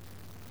the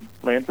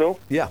landfill.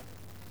 Yeah.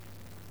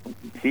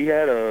 He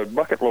had a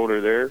bucket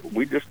loader there.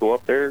 We'd just go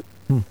up there,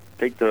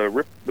 take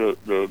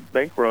the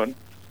bank run.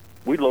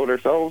 We'd load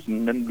ourselves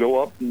and then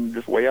go up and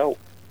just weigh out.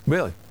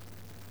 Really?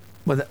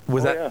 Was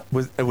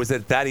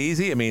it that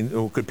easy? I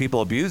mean, could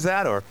people abuse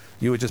that, or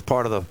you were just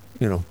part of the,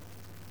 No,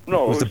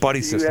 it was the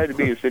buddy system? You had to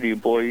be a city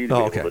employee to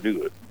be able to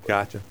do it.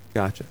 Gotcha.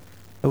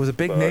 It was a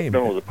big name.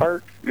 No, the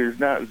park is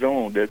not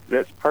zoned.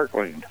 That's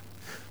parkland.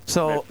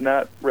 So that's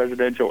not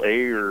residential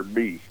A or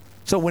B.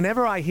 So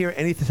whenever I hear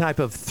any type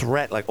of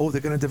threat, like, oh, they're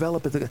going to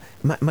develop it,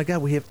 my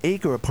God, we have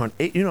acre upon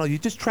acre. You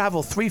just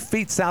travel 3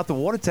 feet south of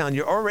Watertown,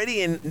 you're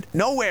already in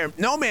no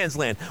man's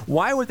land.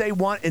 Why would they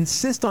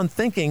insist on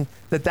thinking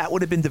that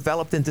would have been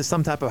developed into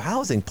some type of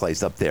housing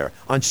place up there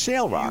on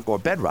shale rock or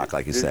bedrock,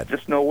 like you said?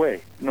 There's just no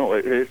way. No,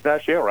 it's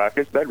not shale rock,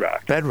 it's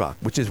bedrock. Bedrock,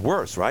 which is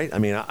worse, right? I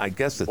mean, I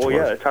guess it's worse. Oh,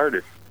 yeah, it's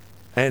harder.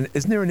 And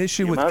isn't there an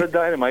issue with... The amount of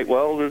dynamite,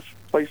 well, this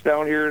place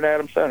down here in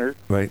Adams Center,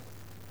 right?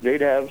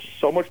 They'd have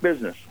so much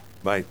business.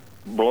 Right.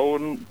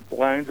 Blowing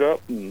lines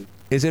up. And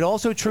is it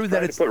also true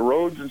that it's... to put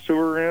roads and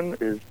sewer in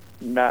is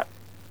not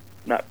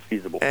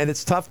feasible. And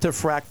it's tough to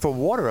frack for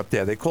water up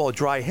there. They call it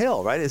Dry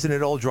Hill, right? Isn't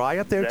it all dry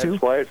up there, too?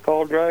 That's why it's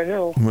called Dry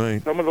Hill.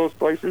 Right. Some of those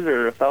places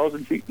are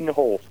 1,000 feet in the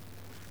hole.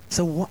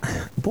 So what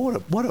a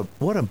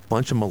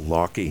bunch of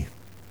malarkey.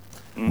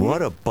 Mm-hmm.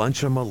 What a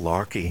bunch of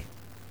malarkey.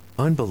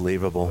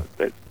 Unbelievable.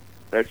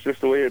 That's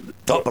just the way it...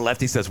 Oh, but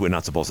Lefty says we're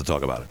not supposed to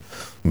talk about it.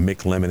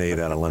 Make lemonade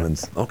out of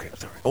lemons. Okay,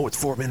 sorry. Oh, it's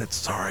 4 minutes.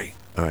 Sorry.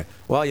 All right.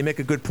 Well, you make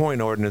a good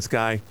point, ordinance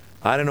guy.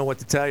 I don't know what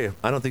to tell you.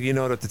 I don't think you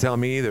know what to tell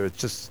me either. It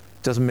just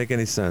doesn't make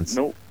any sense.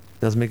 Nope.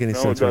 Doesn't make any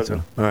sense. It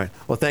doesn't. All right.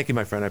 Well, thank you,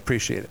 my friend. I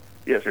appreciate it.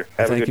 Yes, sir.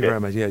 Have a Thank good you day. very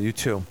much. Yeah, you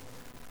too.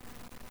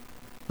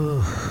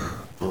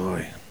 Oh,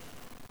 boy.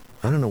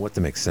 I don't know what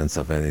to make sense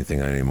of anything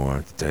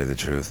anymore, to tell you the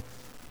truth.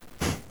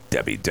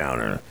 Debbie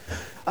Downer.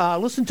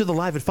 Listen to the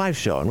Live at 5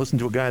 show and listen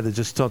to a guy that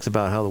just talks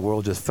about how the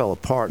world just fell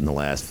apart in the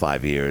last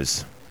 5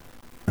 years.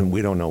 And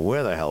we don't know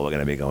where the hell we're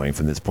going to be going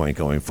from this point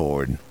going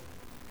forward.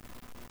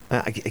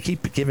 I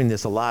keep giving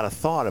this a lot of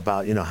thought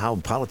about, how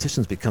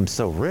politicians become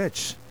so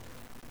rich.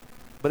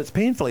 But it's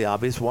painfully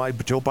obvious why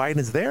Joe Biden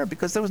is there,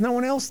 because there was no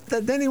one else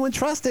that anyone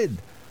trusted.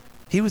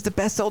 He was the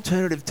best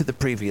alternative to the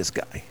previous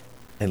guy.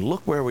 And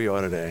look where we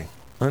are today.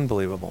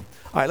 Unbelievable.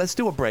 All right, let's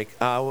do a break.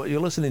 You're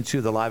listening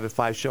to the Live at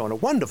 5 show on a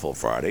wonderful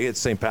Friday. It's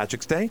St.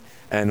 Patrick's Day,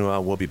 and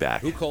we'll be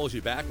back. Who calls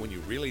you back when you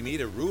really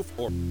need a roof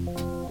or...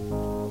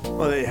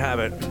 Well, there you have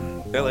it.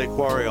 LA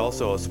Quarry,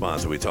 also a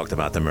sponsor. We talked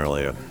about them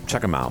earlier.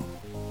 Check them out.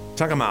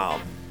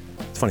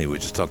 It's funny, we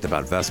just talked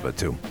about Vespa,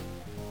 too.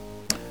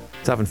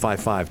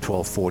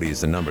 755-1240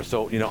 is the number.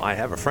 So, I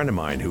have a friend of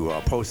mine who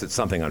posted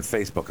something on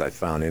Facebook I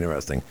found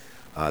interesting.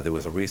 There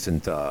was a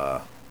recent...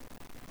 I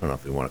don't know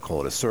if you want to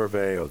call it a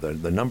survey or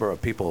the number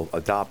of people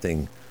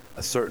adopting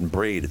a certain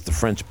breed. It's the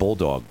French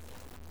Bulldog.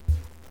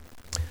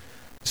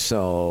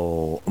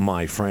 So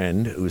my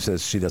friend, who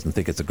says she doesn't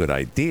think it's a good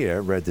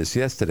idea, read this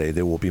yesterday.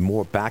 There will be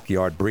more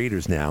backyard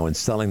breeders now and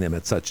selling them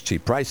at such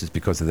cheap prices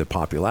because of their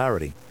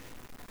popularity.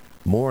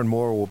 More and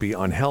more will be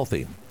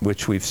unhealthy,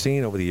 which we've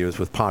seen over the years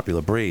with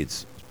popular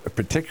breeds,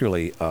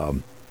 particularly,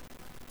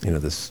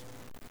 this...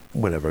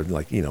 whatever,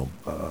 like,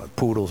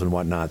 poodles and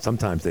whatnot.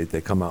 Sometimes they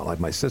come out, like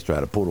my sister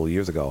had a poodle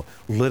years ago.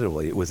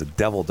 Literally, it was a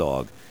devil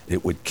dog.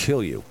 It would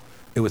kill you.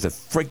 It was a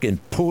freaking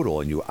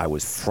poodle, and I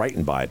was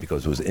frightened by it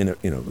because it was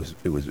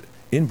it was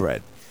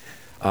inbred.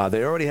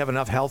 They already have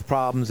enough health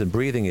problems and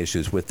breathing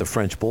issues with the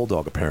French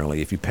Bulldog,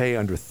 apparently. If you pay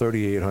under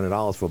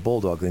 $3,800 for a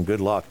Bulldog, then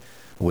good luck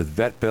with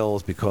vet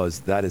bills, because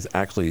that is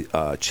actually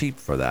cheap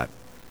for that.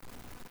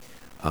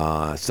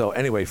 So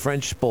anyway,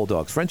 French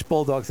Bulldogs. French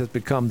Bulldogs has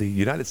become the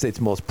United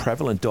States' most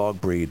prevalent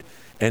dog breed,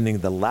 ending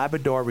the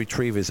Labrador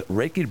Retriever's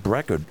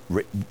record-breaking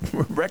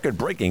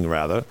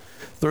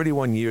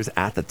 31 years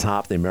at the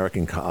top, the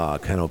American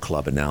Kennel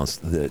Club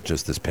announced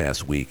just this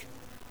past week.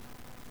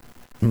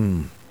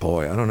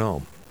 Boy, I don't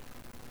know.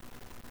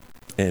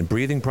 And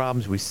breathing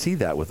problems, we see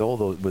that with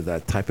with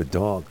that type of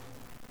dog.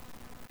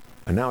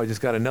 And now I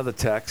just got another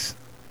text.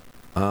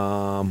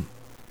 Let's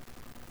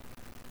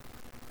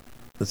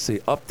see.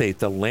 Update: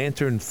 the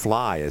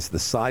lanternfly is the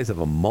size of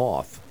a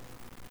moth.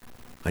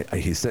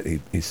 He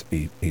said he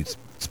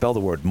spelled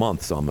the word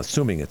month, so I'm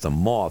assuming it's a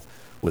moth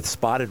with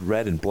spotted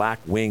red and black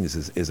wings.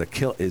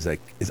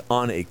 Is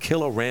on a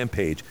killer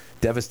rampage,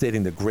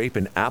 devastating the grape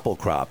and apple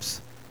crops.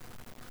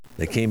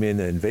 They came in,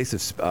 an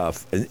invasive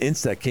an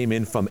insect came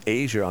in from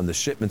Asia on the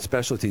shipment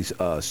specialties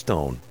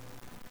stone.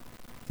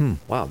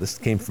 Wow, this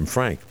came from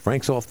Frank.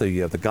 Frank's off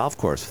the golf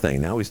course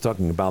thing. Now he's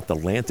talking about the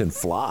lantern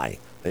fly.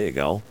 There you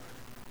go.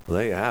 Well,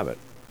 there you have it.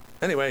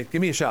 Anyway,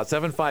 give me a shout.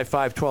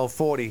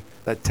 755-1240.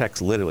 That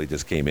text literally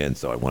just came in,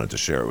 so I wanted to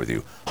share it with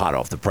you. Hot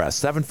off the press.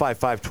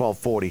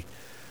 755-1240.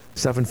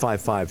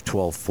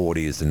 755-1240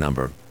 is the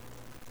number.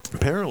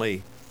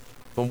 Apparently,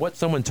 from what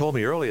someone told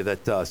me earlier,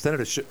 that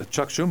Senator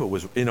Chuck Schumer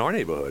was in our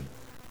neighborhood.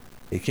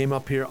 He came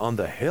up here on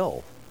the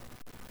Hill.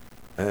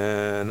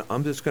 And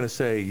I'm just going to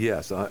say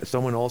yes.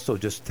 Someone also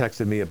just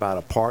texted me about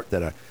a part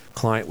that a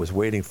client was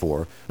waiting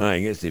for.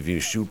 I guess if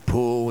you shoot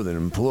pool with an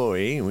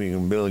employee, we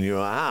can build you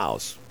a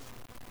house.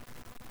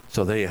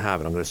 So there you have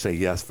it. I'm going to say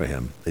yes for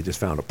him. They just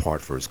found a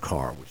part for his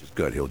car, which is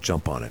good. He'll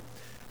jump on it.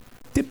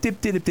 Dip,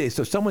 dip, dip, dip, dip.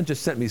 So someone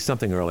just sent me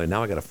something earlier.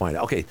 Now I got to find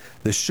out. Okay,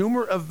 the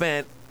Schumer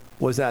event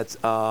was at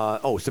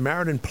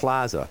Samaritan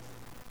Plaza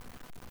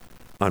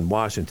on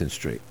Washington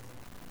Street.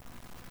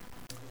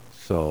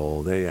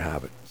 So there you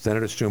have it.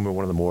 Senator Schumer,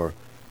 one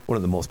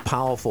of the most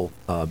powerful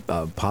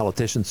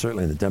politicians,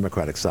 certainly in the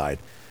Democratic side,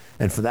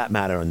 and for that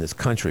matter in this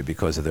country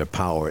because of their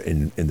power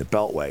in the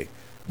Beltway,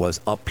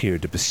 was up here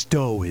to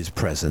bestow his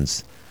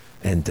presence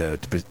and to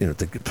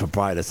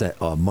provide us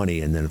money.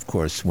 And then, of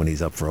course, when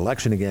he's up for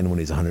election again, when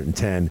he's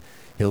 110,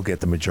 he'll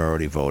get the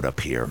majority vote up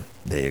here.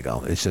 There you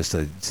go. It's just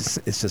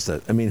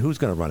a. I mean, who's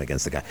going to run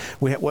against the guy?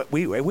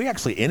 We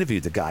actually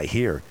interviewed the guy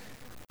here.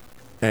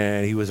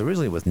 And he was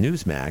originally with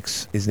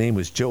Newsmax. His name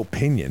was Joe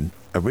Pinion,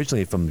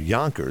 originally from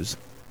Yonkers,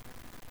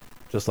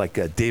 just like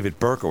David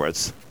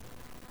Berkowitz.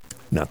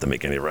 Not to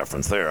make any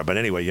reference there. But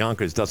anyway,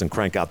 Yonkers doesn't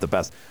crank out the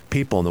best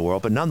people in the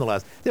world. But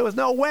nonetheless, there was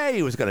no way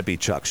he was going to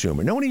beat Chuck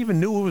Schumer. No one even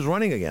knew who was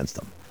running against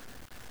him.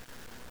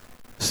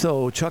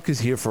 So Chuck is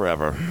here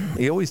forever.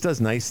 He always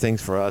does nice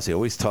things for us. He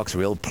always talks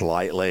real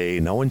politely.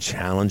 No one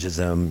challenges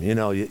him. You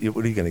know,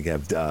 what are you going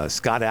to give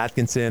Scott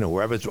Atkinson or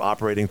whoever's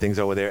operating things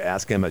over there,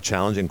 ask him a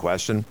challenging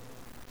question?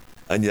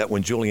 And yet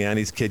when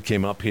Giuliani's kid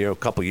came up here a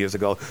couple years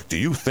ago, do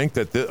you think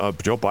that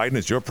Joe Biden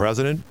is your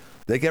president?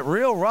 They get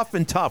real rough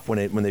and tough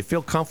when they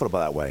feel comfortable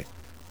that way.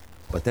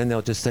 But then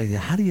they'll just say,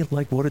 how do you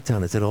like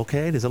Watertown? Is it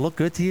okay? Does it look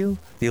good to you?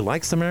 Do you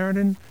like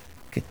Samaritan?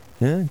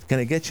 Can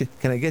I get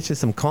you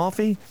some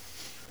coffee?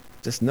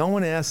 Just no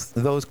one asks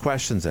those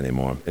questions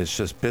anymore. It's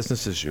just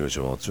business as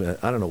usual.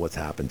 I don't know what's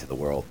happened to the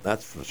world.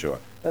 That's for sure.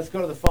 Let's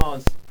go to the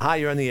phones. Hi,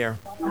 you're on the air.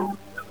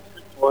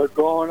 What's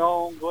going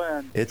on,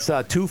 Glenn? It's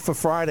 2 for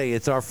Friday.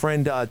 It's our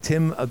friend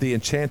Tim of the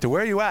Enchanter.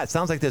 Where are you at?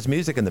 Sounds like there's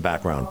music in the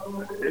background.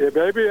 Yeah,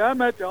 baby, I'm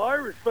at the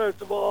Irish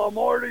Festival. I'm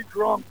already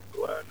drunk,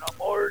 Glenn.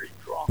 I'm already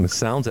drunk. It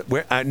sounds it.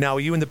 Where now? Are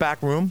you in the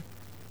back room?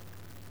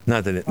 I'm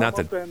up in the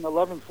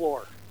 11th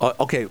floor.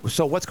 Okay,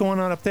 so what's going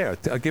on up there?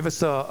 Give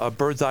us a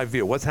bird's eye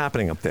view. What's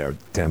happening up there,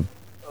 Tim?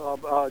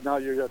 Now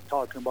you're just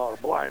talking about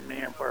a blind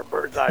man for a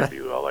bird's eye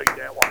view. I like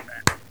that one,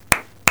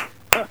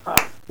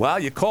 man. Well,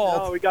 you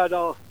called. No, we got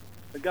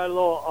a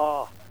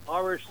little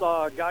Irish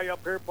guy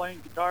up here playing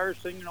guitar,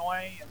 singing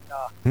away,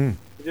 and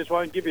I just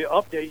want to give you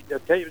an update.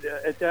 At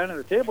the end of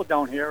the table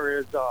down here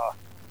is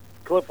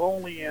Cliff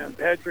Only and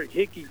Patrick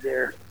Hickey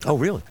there. Oh,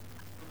 really?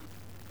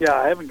 Yeah,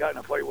 I haven't gotten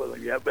a fight with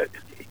him yet, but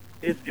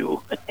it's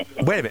due.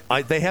 Wait a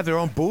minute. They have their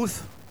own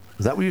booth?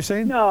 Is that what you're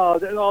saying? No,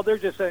 they're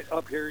just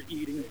up here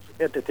eating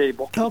at the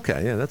table.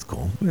 Okay, yeah, that's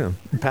cool. Yeah,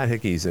 Pat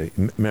Hickey's a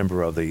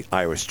member of the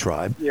Irish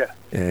tribe. Yeah.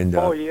 And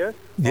he is?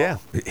 Yeah,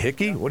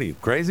 Hickey. Yeah. What are you,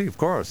 crazy? Of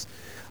course.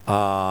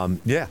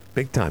 Yeah,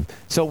 big time.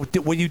 So,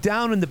 were you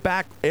down in the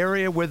back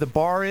area where the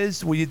bar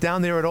is? Were you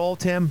down there at all,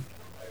 Tim?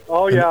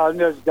 Oh yeah, I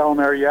was down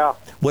there. Yeah.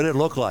 What did it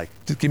look like?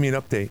 Just give me an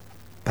update.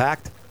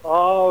 Packed?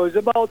 Oh, it was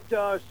about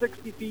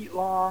 60 feet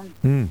long.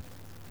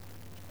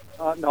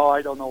 No,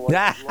 I don't know what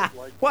it looked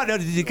like. What?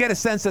 Did you get a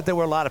sense that there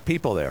were a lot of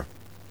people there?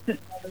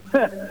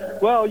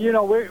 Well,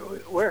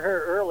 we're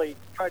here early,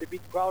 try to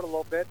beat the crowd a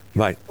little bit.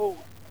 Right. Food.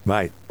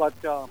 Right. But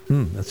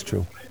that's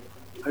true.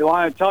 I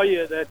want to tell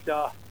you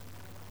that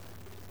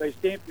they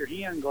stamp your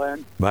hand,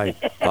 Glenn. Right.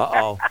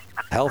 Uh-oh.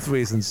 Health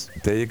reasons.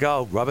 There you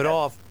go. Rub it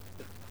off.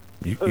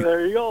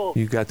 There you go.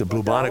 You got the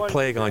bubonic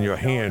plague on your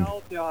hand.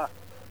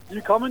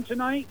 You coming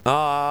tonight?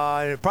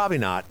 Probably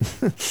not.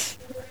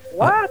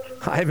 What?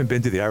 I haven't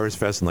been to the Irish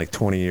Fest in like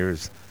 20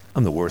 years.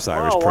 I'm the worst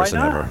Irish person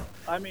why not? ever.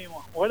 I mean,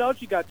 what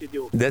else you got to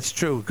do? That's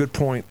true. Good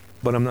point.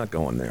 But I'm not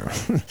going there.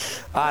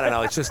 I don't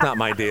know. It's just not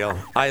my deal.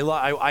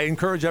 I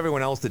encourage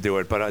everyone else to do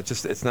it, but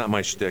it's not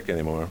my shtick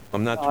anymore.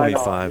 I'm not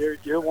 25. I know.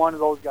 You're one of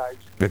those guys.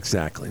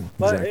 Exactly.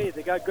 But hey,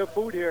 they got good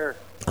food here.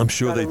 I'm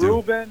sure they do.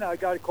 Reuben, I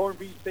got a corned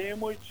beef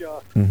sandwich.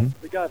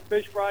 They got a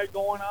fish fry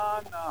going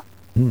on.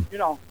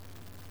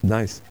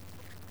 Nice.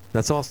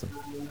 That's awesome.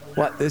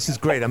 Well, this is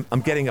great.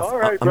 I'm getting a. All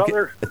right,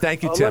 brother.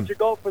 Thank you, I'll Tim. let you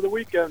go for the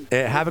weekend.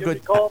 Have a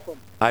good.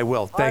 I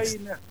will. Thanks.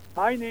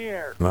 Hi,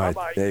 Nair. All right,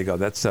 Bye-bye. there you go.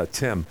 That's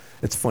Tim.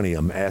 It's funny.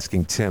 I'm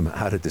asking Tim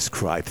how to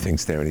describe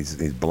things there, and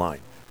he's blind.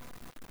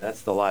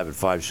 That's the Live at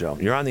 5 show.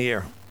 You're on the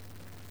air.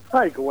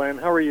 Hi, Glenn.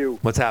 How are you?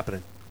 What's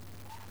happening?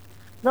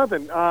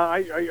 Nothing.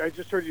 I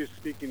just heard you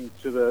speaking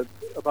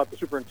about the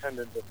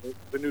superintendent,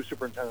 the new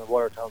superintendent of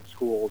Watertown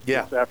School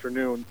this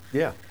afternoon.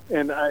 Yeah.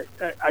 And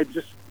I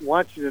just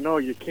want you to know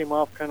you came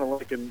off kind of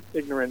like an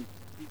ignorant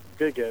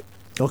bigot.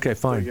 Okay,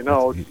 fine. So you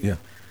know, yeah.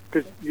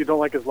 Because you don't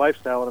like his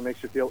lifestyle and it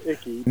makes you feel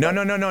icky. No.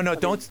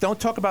 Don't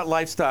talk about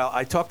lifestyle.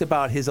 I talked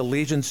about his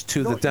allegiance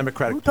to the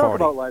Democratic you talk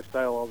Party. about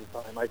lifestyle all the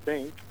time. I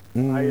think.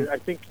 I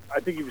think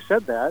you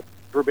said that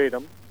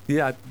verbatim.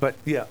 Yeah, but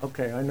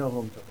okay, I know who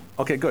I'm talking about.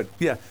 Okay, good.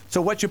 Yeah.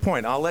 So what's your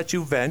point? I'll let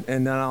you vent,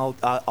 and then I'll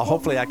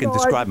hopefully I can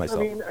describe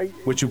myself,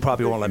 which you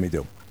probably won't let me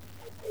do.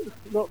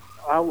 No,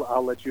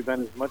 I'll let you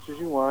vent as much as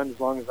you want, as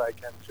long as I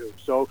can too.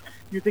 So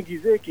you think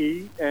he's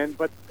icky,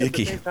 but at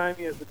the same time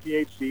he has a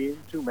PhD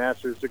and 2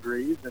 master's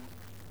degrees, and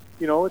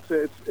you know it's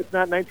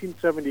not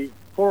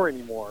 1974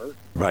 anymore.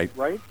 Right.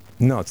 Right.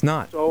 No, it's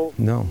not. So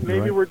no,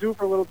 maybe we're due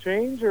for a little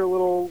change or a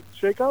little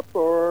shake-up,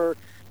 or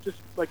just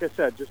like I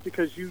said, just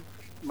because you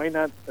might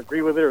not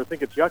agree with it or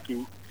think it's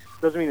yucky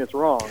doesn't mean it's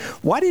wrong.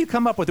 Why do you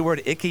come up with the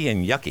word icky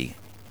and yucky?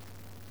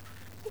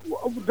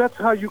 Well, that's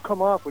how you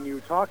come off when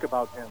you talk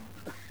about him.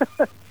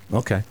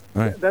 Okay,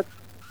 all right.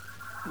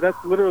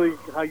 That's literally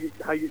how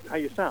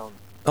you sound.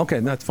 Okay,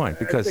 that's fine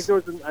because I think there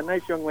was a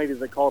nice young lady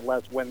that called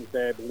last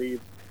Wednesday, I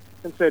believe,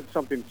 and said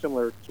something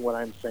similar to what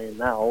I'm saying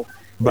now.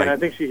 Right. And I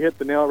think she hit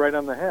the nail right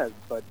on the head.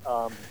 But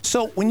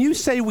so when you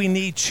say we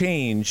need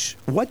change,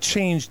 what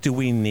change do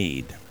we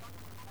need?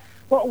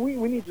 Well, we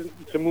need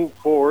to move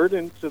forward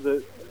into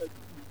the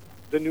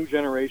new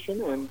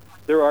generation, and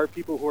there are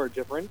people who are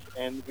different,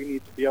 and we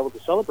need to be able to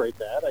celebrate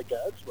that, I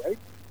guess, right?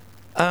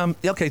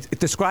 Okay,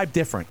 describe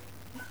different.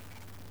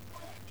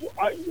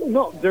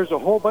 No, there's a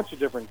whole bunch of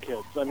different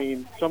kids. I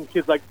mean, some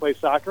kids like to play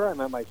soccer. I'm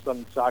at my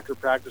son's soccer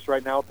practice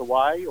right now at the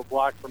Y, a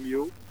block from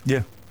you.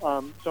 Yeah.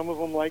 Some of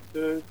them like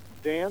to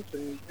dance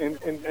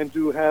and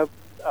do have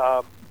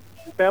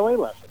ballet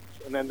lessons,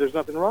 and then there's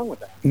nothing wrong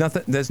with that.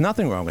 There's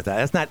nothing wrong with that.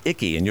 That's not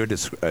icky in your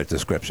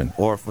description,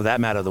 or for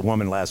that matter, the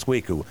woman last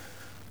week who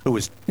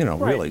was,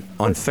 really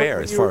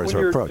unfair as far as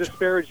her approach. When you're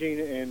disparaging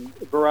and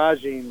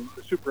barraging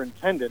the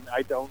superintendent,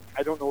 I don't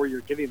know where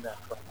you're getting that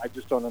from. I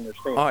just don't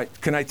understand. All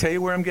right, can I tell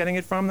you where I'm getting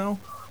it from, though?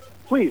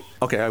 Please.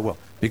 Okay, I will,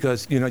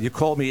 because you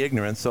called me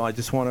ignorant, so I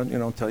just want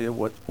to tell you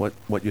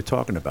what you're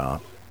talking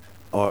about,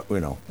 or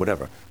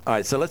whatever. All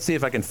right, so let's see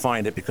if I can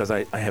find it, because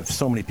I have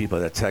so many people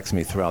that text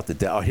me throughout the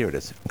day. Oh, here it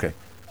is. Okay.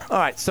 All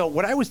right, so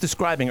what I was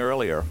describing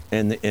earlier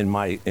in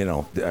my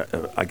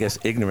I guess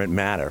ignorant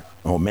manner,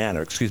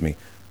 excuse me.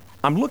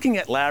 I'm looking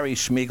at Larry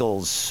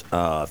Schmiegel's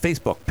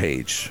Facebook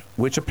page,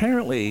 which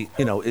apparently,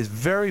 is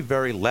very,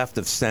 very left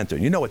of center.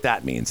 You know what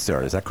that means,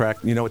 sir? Is that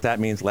correct? You know what that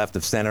means, left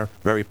of center,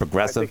 very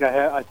progressive?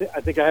 I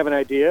think I have an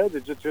idea.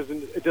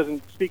 It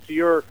doesn't speak to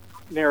your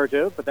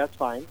narrative, but that's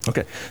fine.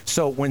 Okay.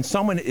 So when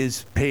someone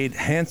is paid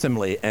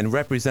handsomely and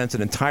represents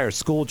an entire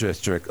school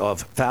district of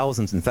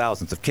thousands and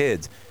thousands of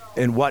kids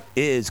in what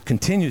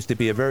continues to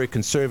be a very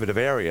conservative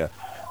area,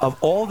 of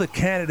all the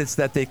candidates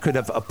that they could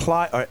have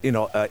applied or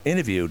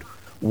interviewed,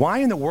 why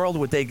in the world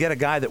would they get a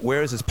guy that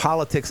wears his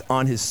politics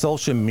on his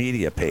social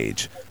media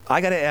page?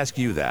 I got to ask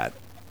you that.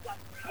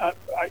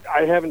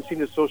 I haven't seen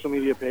his social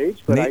media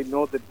page, but I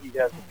know that he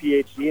has a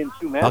PhD and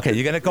 2 masters. Okay,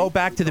 you're going to go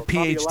back to the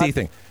PhD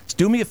thing.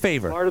 Do me a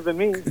favor. Smarter than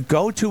me.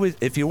 Go to it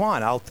if you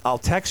want. I'll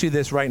text you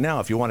this right now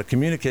if you want to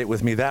communicate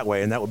with me that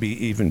way, and that would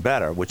be even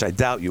better, which I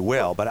doubt you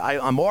will, but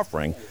I'm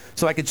offering.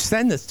 So I could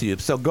send this to you.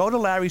 So go to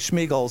Larry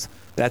Schmiegel's,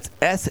 that's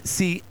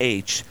SCHMIEGEL,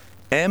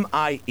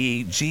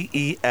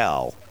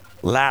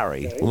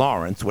 Larry, okay.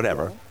 Lawrence,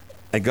 whatever,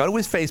 and go to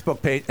his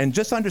Facebook page and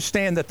just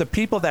understand that the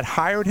people that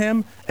hired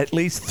him, at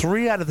least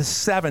 3 out of the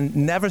 7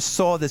 never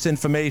saw this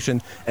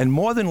information and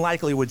more than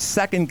likely would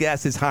second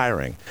guess his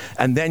hiring.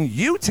 And then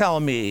you tell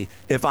me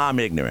if I'm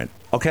ignorant,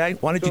 okay?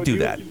 Why don't you do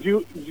that? But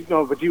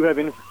do you have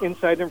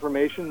inside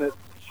information that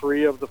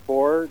 3 of the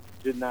 4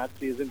 did not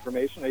see his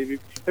information?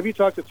 Have you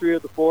talked to 3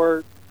 of the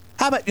 4?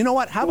 How about, you know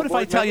what? How about if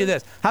I tell you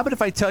this? How about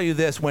if I tell you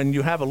this when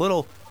you have a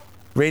little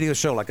radio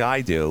show like I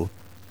do?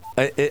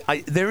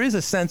 There is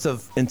a sense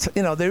of,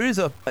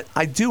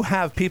 I do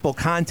have people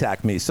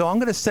contact me. So I'm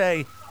going to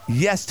say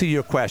yes to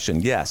your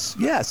question. Yes.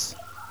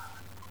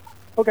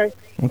 Okay.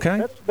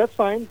 Okay. That's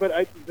fine. But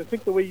I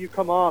think the way you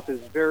come off is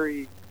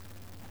very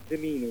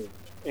demeaning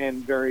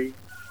and very,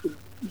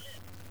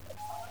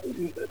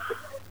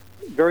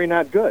 very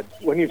not good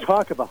when you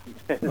talk about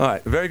it. All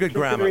right. Very good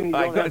grammar.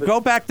 All right, go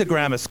back to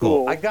grammar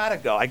school. I gotta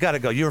go.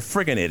 You're a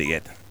friggin'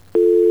 idiot.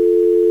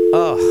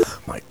 Oh,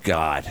 my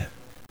God.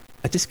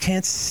 I just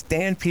can't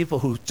stand people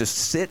who just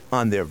sit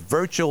on their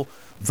virtue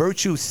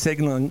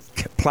signaling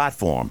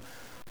platform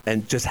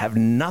and just have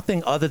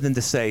nothing other than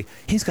to say,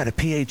 he's got a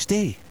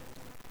PhD.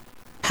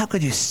 How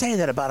could you say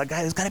that about a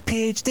guy who's got a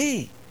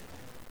PhD?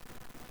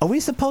 Are we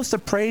supposed to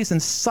praise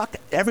and suck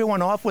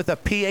everyone off with a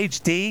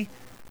PhD?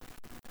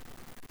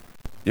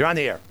 You're on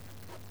the air.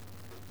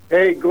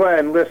 Hey,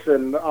 Glenn,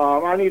 listen,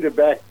 I need to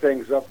back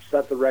things up,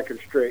 set the record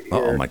straight here.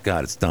 Oh, my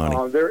God, it's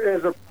Donnie. There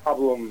is a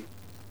problem.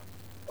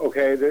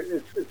 Okay,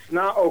 it's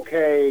not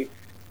okay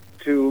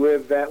to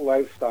live that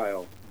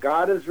lifestyle.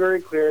 God is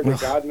very clear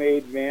that God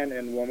made man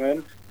and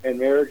woman, and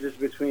marriage is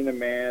between a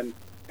man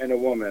and a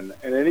woman.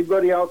 And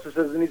anybody else that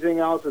says anything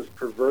else is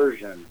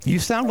perversion. You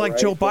sound like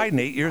Joe Biden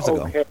 8 years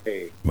ago.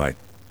 Okay. Right.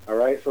 All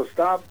right, so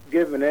stop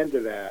giving in to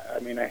that. I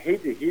mean, I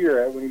hate to hear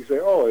it when you say,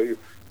 "Oh,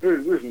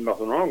 there's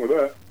nothing wrong with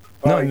that."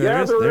 No,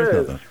 there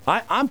is. nothing.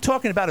 I'm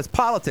talking about his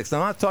politics. I'm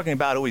not talking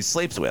about who he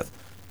sleeps with.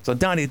 So,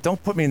 Donnie,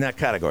 don't put me in that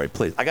category,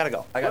 please. I got to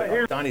go.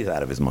 Donnie's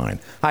out of his mind.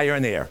 Hi, you're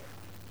in the air.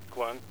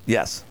 Glenn?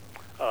 Yes.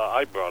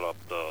 I brought up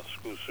the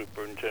school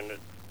superintendent.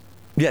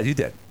 Yeah, you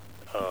did.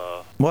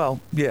 Well,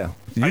 yeah.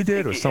 You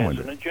did or someone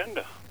did? I think he has an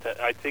agenda that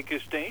I think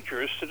is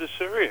dangerous to this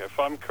area. If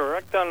I'm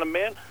correct on the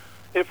man,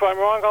 if I'm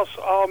wrong,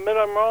 I'll admit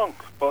I'm wrong.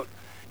 But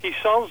he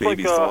sounds like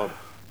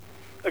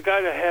a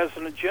guy that has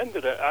an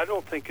agenda that I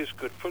don't think is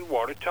good for the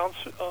Watertown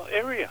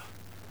area.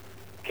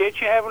 Can't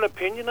you have an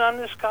opinion on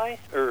this guy?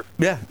 Or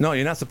yeah, no,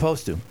 you're not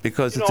supposed to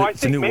because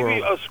it's a new world. I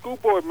think maybe a school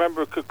board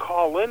member could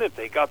call in if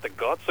they got the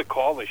guts to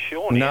call the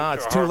show and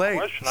answer it's too our late.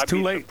 question. It's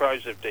too late. I'd be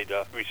surprised if they'd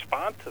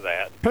respond to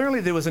that.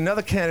 Apparently, there was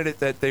another candidate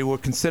that they were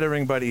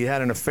considering, but he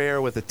had an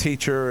affair with a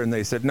teacher, and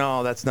they said,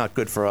 no, that's not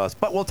good for us.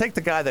 But we'll take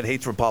the guy that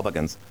hates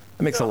Republicans.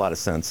 That makes a lot of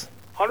sense.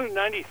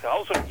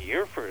 $190,000 a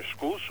year for a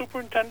school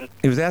superintendent?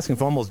 He was asking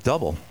for almost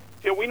double.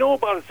 Yeah, we know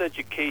about his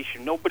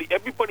education.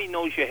 Everybody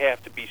knows you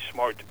have to be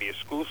smart to be a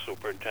school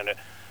superintendent.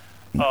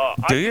 I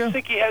just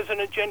think he has an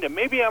agenda.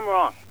 Maybe I'm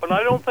wrong, but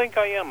I don't think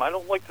I am. I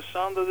don't like the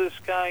sound of this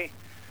guy.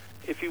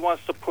 If he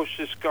wants to push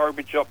this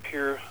garbage up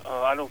here,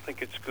 I don't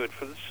think it's good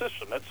for the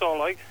system. That's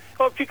all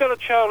if you got a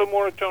child in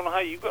Watertown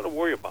High, you got to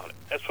worry about it.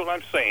 That's what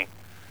I'm saying.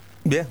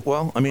 Yeah,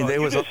 well, I mean,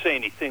 you didn't say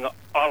anything out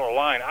of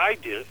line. I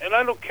did, and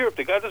I don't care if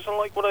the guy doesn't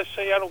like what I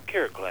say. I don't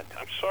care, Glenn.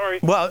 I'm sorry.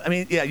 Well, I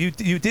mean, yeah, you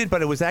did,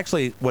 but it was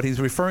actually what he's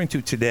referring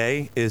to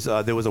today is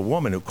there was a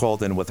woman who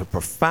called in with a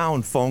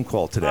profound phone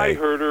call today. I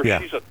heard her.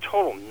 Yeah. She's a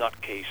total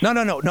nutcase. No.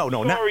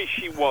 Sorry,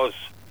 she was.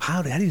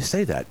 How do you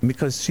say that?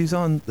 Because she's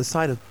on the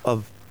side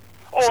of.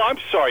 Oh, I'm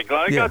sorry,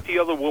 Glenn. I got the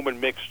other woman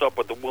mixed up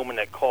with the woman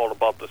that called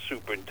about the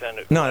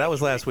superintendent. No, that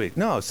was last week.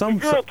 No, the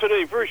girl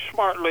today, very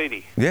smart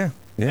lady. Yeah.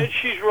 And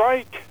she's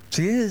right.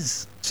 She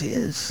is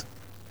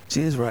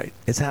right.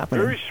 It's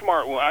happening. Very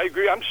smart one. I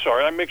agree. I'm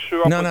sorry. I mixed her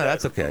up with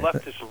that's okay.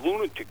 leftist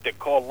lunatic that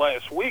called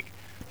last week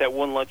that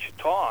wouldn't let you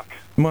talk.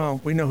 Well,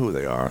 we know who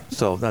they are,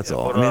 so that's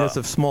all. But, I mean, it's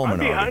a small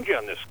minority. I'm behind you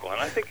on this, Glenn.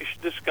 I think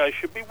this guy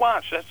should be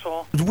watched. That's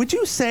all. Would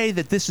you say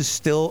that this is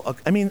still,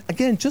 I mean,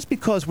 again, just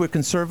because we're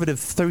conservative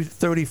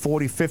 30,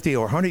 40, 50,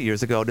 or 100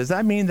 years ago, does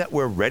that mean that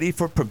we're ready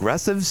for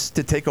progressives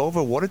to take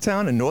over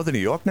Watertown and northern New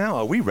York now?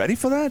 Are we ready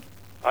for that?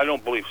 I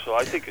don't believe so.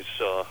 I think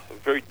it's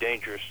very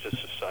dangerous to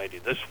society.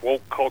 This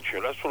woke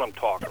culture, that's what I'm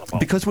talking about.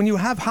 Because when you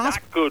have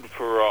not good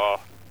for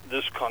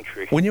this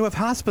country. When you have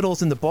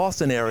hospitals in the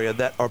Boston area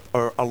that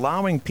are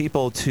allowing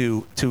people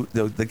to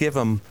give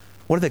them,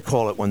 what do they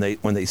call it when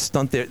they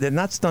stunt they're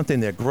not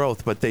stunting their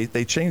growth, but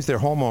they change their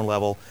hormone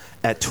level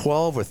at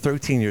 12 or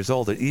 13 years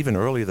old, or even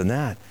earlier than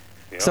that.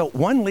 Yep. So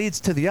one leads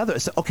to the other.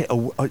 So, okay,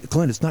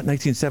 Glenn, it's not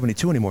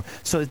 1972 anymore.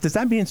 So does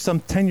that mean some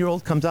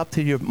 10-year-old comes up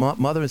to your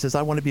mother and says,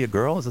 I want to be a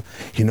girl? Says,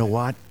 you know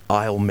what?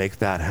 I'll make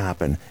that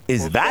happen.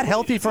 Is that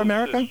healthy for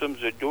America?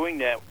 Systems are doing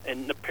that,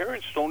 and the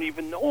parents don't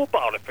even know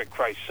about it, for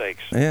Christ's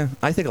sakes. Yeah,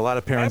 I think a lot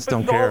of parents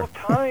don't care. All the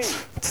time.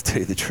 To tell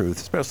you the truth,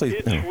 especially...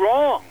 It's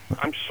wrong.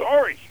 I'm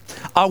sorry.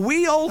 Are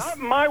we old? Not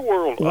in my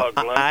world, Glenn.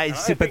 I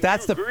see, but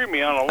that's you agree with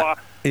me on a lot.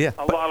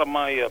 A lot of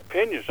my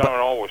opinions aren't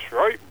always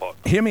right, but...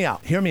 Hear me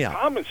out.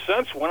 Common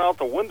sense went out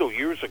the window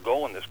years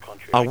ago in this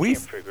country. I can't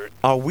figure it.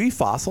 Are we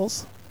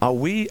fossils? Are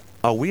we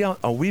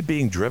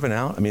being driven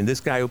out? I mean, this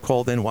guy who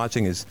called in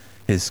watching his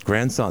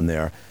grandson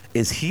there,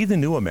 is he the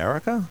new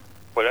America?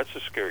 Well, that's a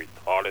scary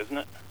thought, isn't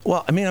it?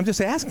 Well, I mean, I'm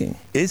just asking.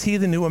 Is he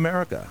the new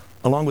America?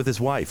 Along with his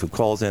wife, who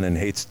calls in and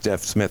hates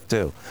Jeff Smith,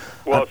 too.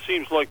 Well, it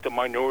seems like the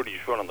minorities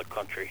running the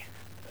country.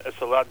 It's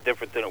a lot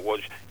different than it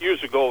was.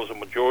 Years ago, it was a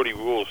majority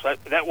rules.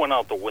 That went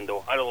out the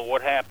window. I don't know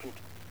what happened.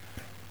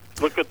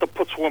 Look at the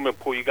swimming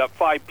pool. You got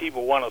 5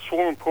 people want a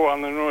swimming pool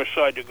on the north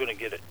side. They're going to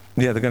get it.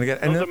 Yeah, they're going to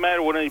get it. Doesn't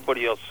matter what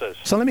anybody else says.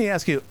 So let me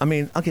ask you. I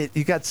mean, okay,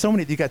 you got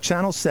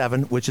Channel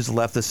 7, which is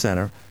left of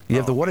center. You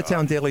have the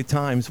Watertown Daily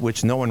Times,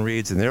 which no one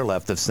reads, and they're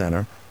left of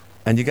center.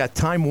 And you got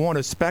Time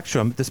Warner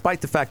Spectrum,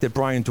 despite the fact that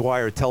Brian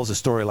Dwyer tells a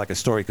story like a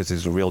story because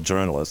he's a real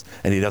journalist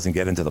and he doesn't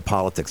get into the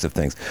politics of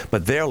things.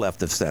 But they're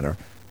left of center.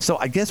 So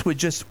I guess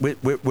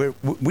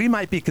we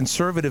might be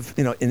conservative,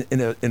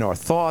 in our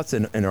thoughts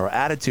and in our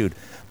attitude,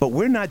 but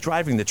we're not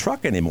driving the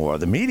truck anymore.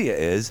 The media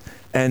is,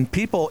 and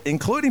people,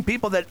 including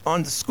people that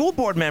on the school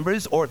board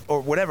members or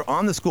whatever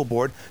on the school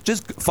board,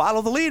 just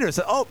follow the leader.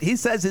 So, he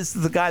says this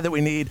is the guy that we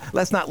need.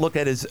 Let's not look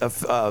at his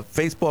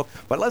Facebook,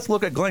 but let's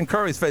look at Glenn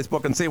Curry's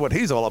Facebook and see what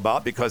he's all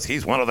about because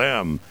he's one of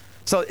them.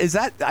 So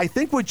I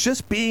think we're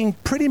just being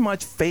pretty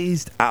much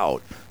phased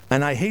out.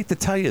 And I hate to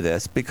tell you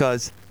this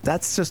because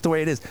that's just the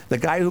way it is. The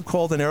guy who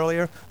called in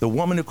earlier, the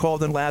woman who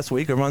called in last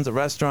week who runs a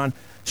restaurant,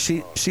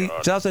 She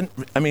doesn't.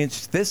 I mean,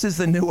 this is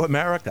the new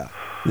America.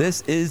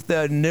 This is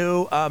the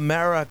new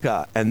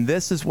America, and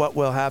this is what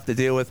we'll have to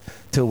deal with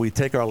till we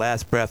take our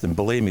last breath. And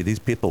believe me, these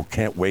people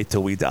can't wait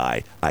till we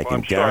die. I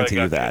can guarantee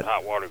you that.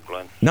 Hot water,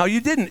 Glenn. No,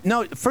 you didn't.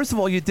 No, first of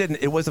all, you didn't.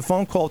 It was a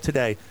phone call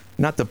today,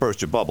 not to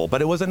burst your bubble,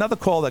 but it was another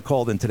call that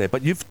called in today.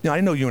 But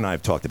I know you and I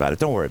have talked about it.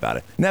 Don't worry about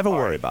it. Never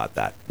worry about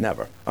that.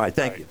 Never. All right,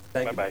 thank you.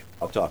 Thank you. Bye-bye.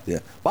 I'll talk to you.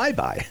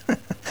 Bye-bye.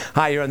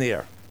 Hi, you're on the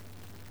air.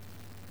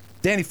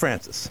 Danny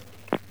Francis.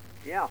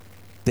 Yeah.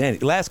 Danny,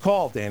 last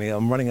call, Danny.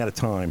 I'm running out of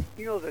time.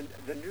 You know,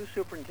 the new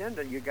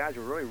superintendent, you guys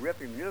are really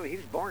ripping him new. He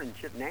was born in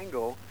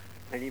Chittenango,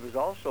 and he was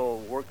also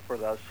worked for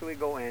the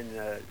Oswego and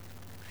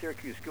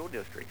Syracuse School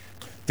Districts.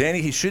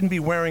 Danny, he shouldn't be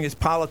wearing his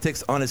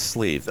politics on his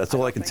sleeve. That's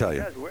all I can tell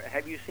you.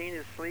 Have you seen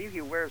his sleeve?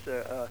 He wears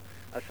a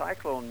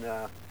cyclone.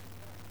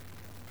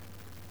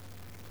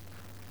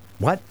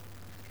 What?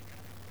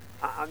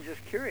 I'm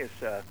just curious.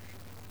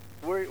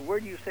 Where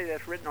do you say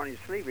that's written on his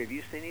sleeve? Have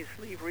you seen his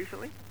sleeve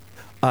recently?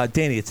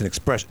 Danny, it's an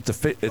expression. It's a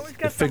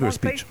figure of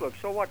speech. Facebook.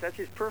 So what? That's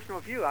his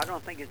personal view. I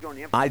don't think he's going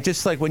to. I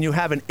just like when you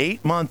have an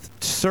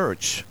 8-month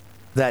search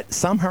that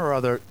somehow or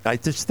other, I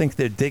just think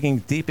they're digging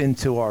deep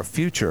into our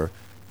future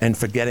and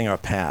forgetting our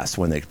past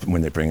when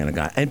they bring in a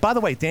guy. And by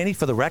the way, Danny,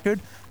 for the record,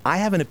 I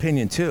have an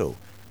opinion too.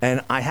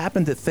 And I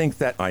happen to think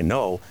that I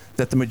know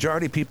that the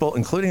majority of people,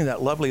 including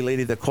that lovely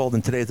lady that called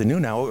in today at the New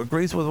Now,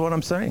 agrees with what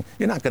I'm saying.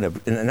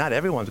 Not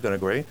everyone's going to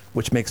agree,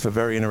 which makes for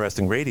very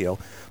interesting radio.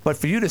 But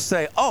for you to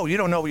say, "Oh, you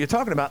don't know what you're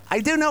talking about,"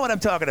 I do know what I'm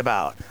talking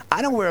about.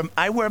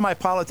 I wear my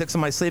politics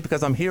on my sleeve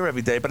because I'm here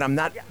every day, but I'm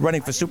not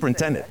running for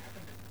superintendent.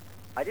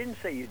 I didn't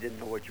say you didn't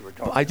know what you were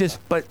talking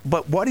about.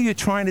 But what are you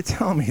trying to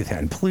tell me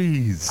then,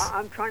 please?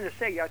 I'm trying to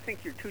say I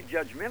think you're too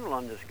judgmental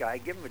on this guy.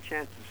 Give him a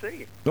chance to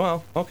see.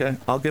 Well, okay,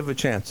 I'll give it a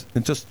chance.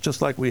 And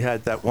just like we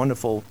had that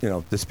wonderful,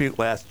 dispute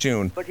last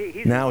June,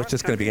 now it's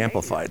just going to be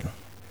amplified.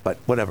 But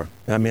whatever.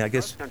 I mean, I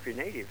guess. North Country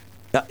native.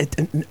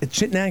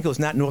 Chittenango is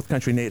not North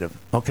Country native.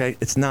 Okay,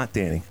 it's not,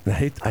 Danny.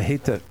 And I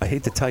hate to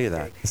tell you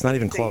that. It's not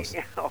even close.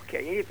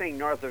 Okay, anything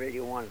north of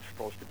 81 is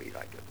supposed to be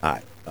like it. All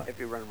right. If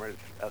you run right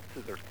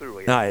through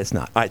it. No, it's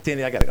not. All right,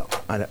 Danny, I got to go.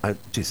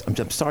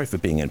 I'm sorry for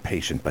being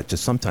impatient, but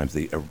just sometimes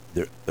the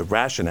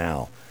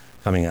rationale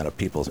coming out of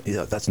people's,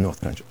 that's North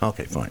Country.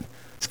 Okay, fine.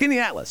 Skinny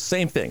Atlas,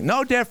 same thing.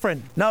 No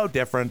different.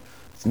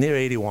 It's near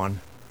 81.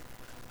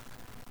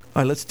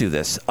 All right, let's do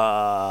this.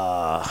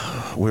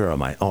 Where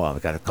am I? Oh,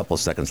 I've got a couple of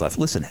seconds left.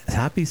 Listen,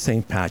 happy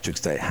St. Patrick's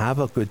Day. Have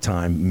a good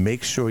time.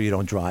 Make sure you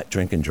don't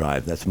drink and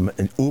drive.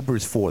 And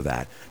Uber's for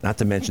that. Not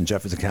to mention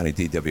Jefferson County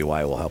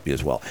DWI will help you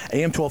as well.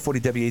 AM 1240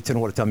 W810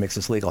 Watertown makes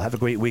this legal. Have a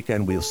great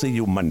weekend. We'll see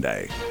you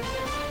Monday.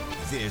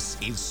 This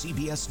is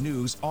CBS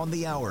News on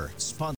the Hour.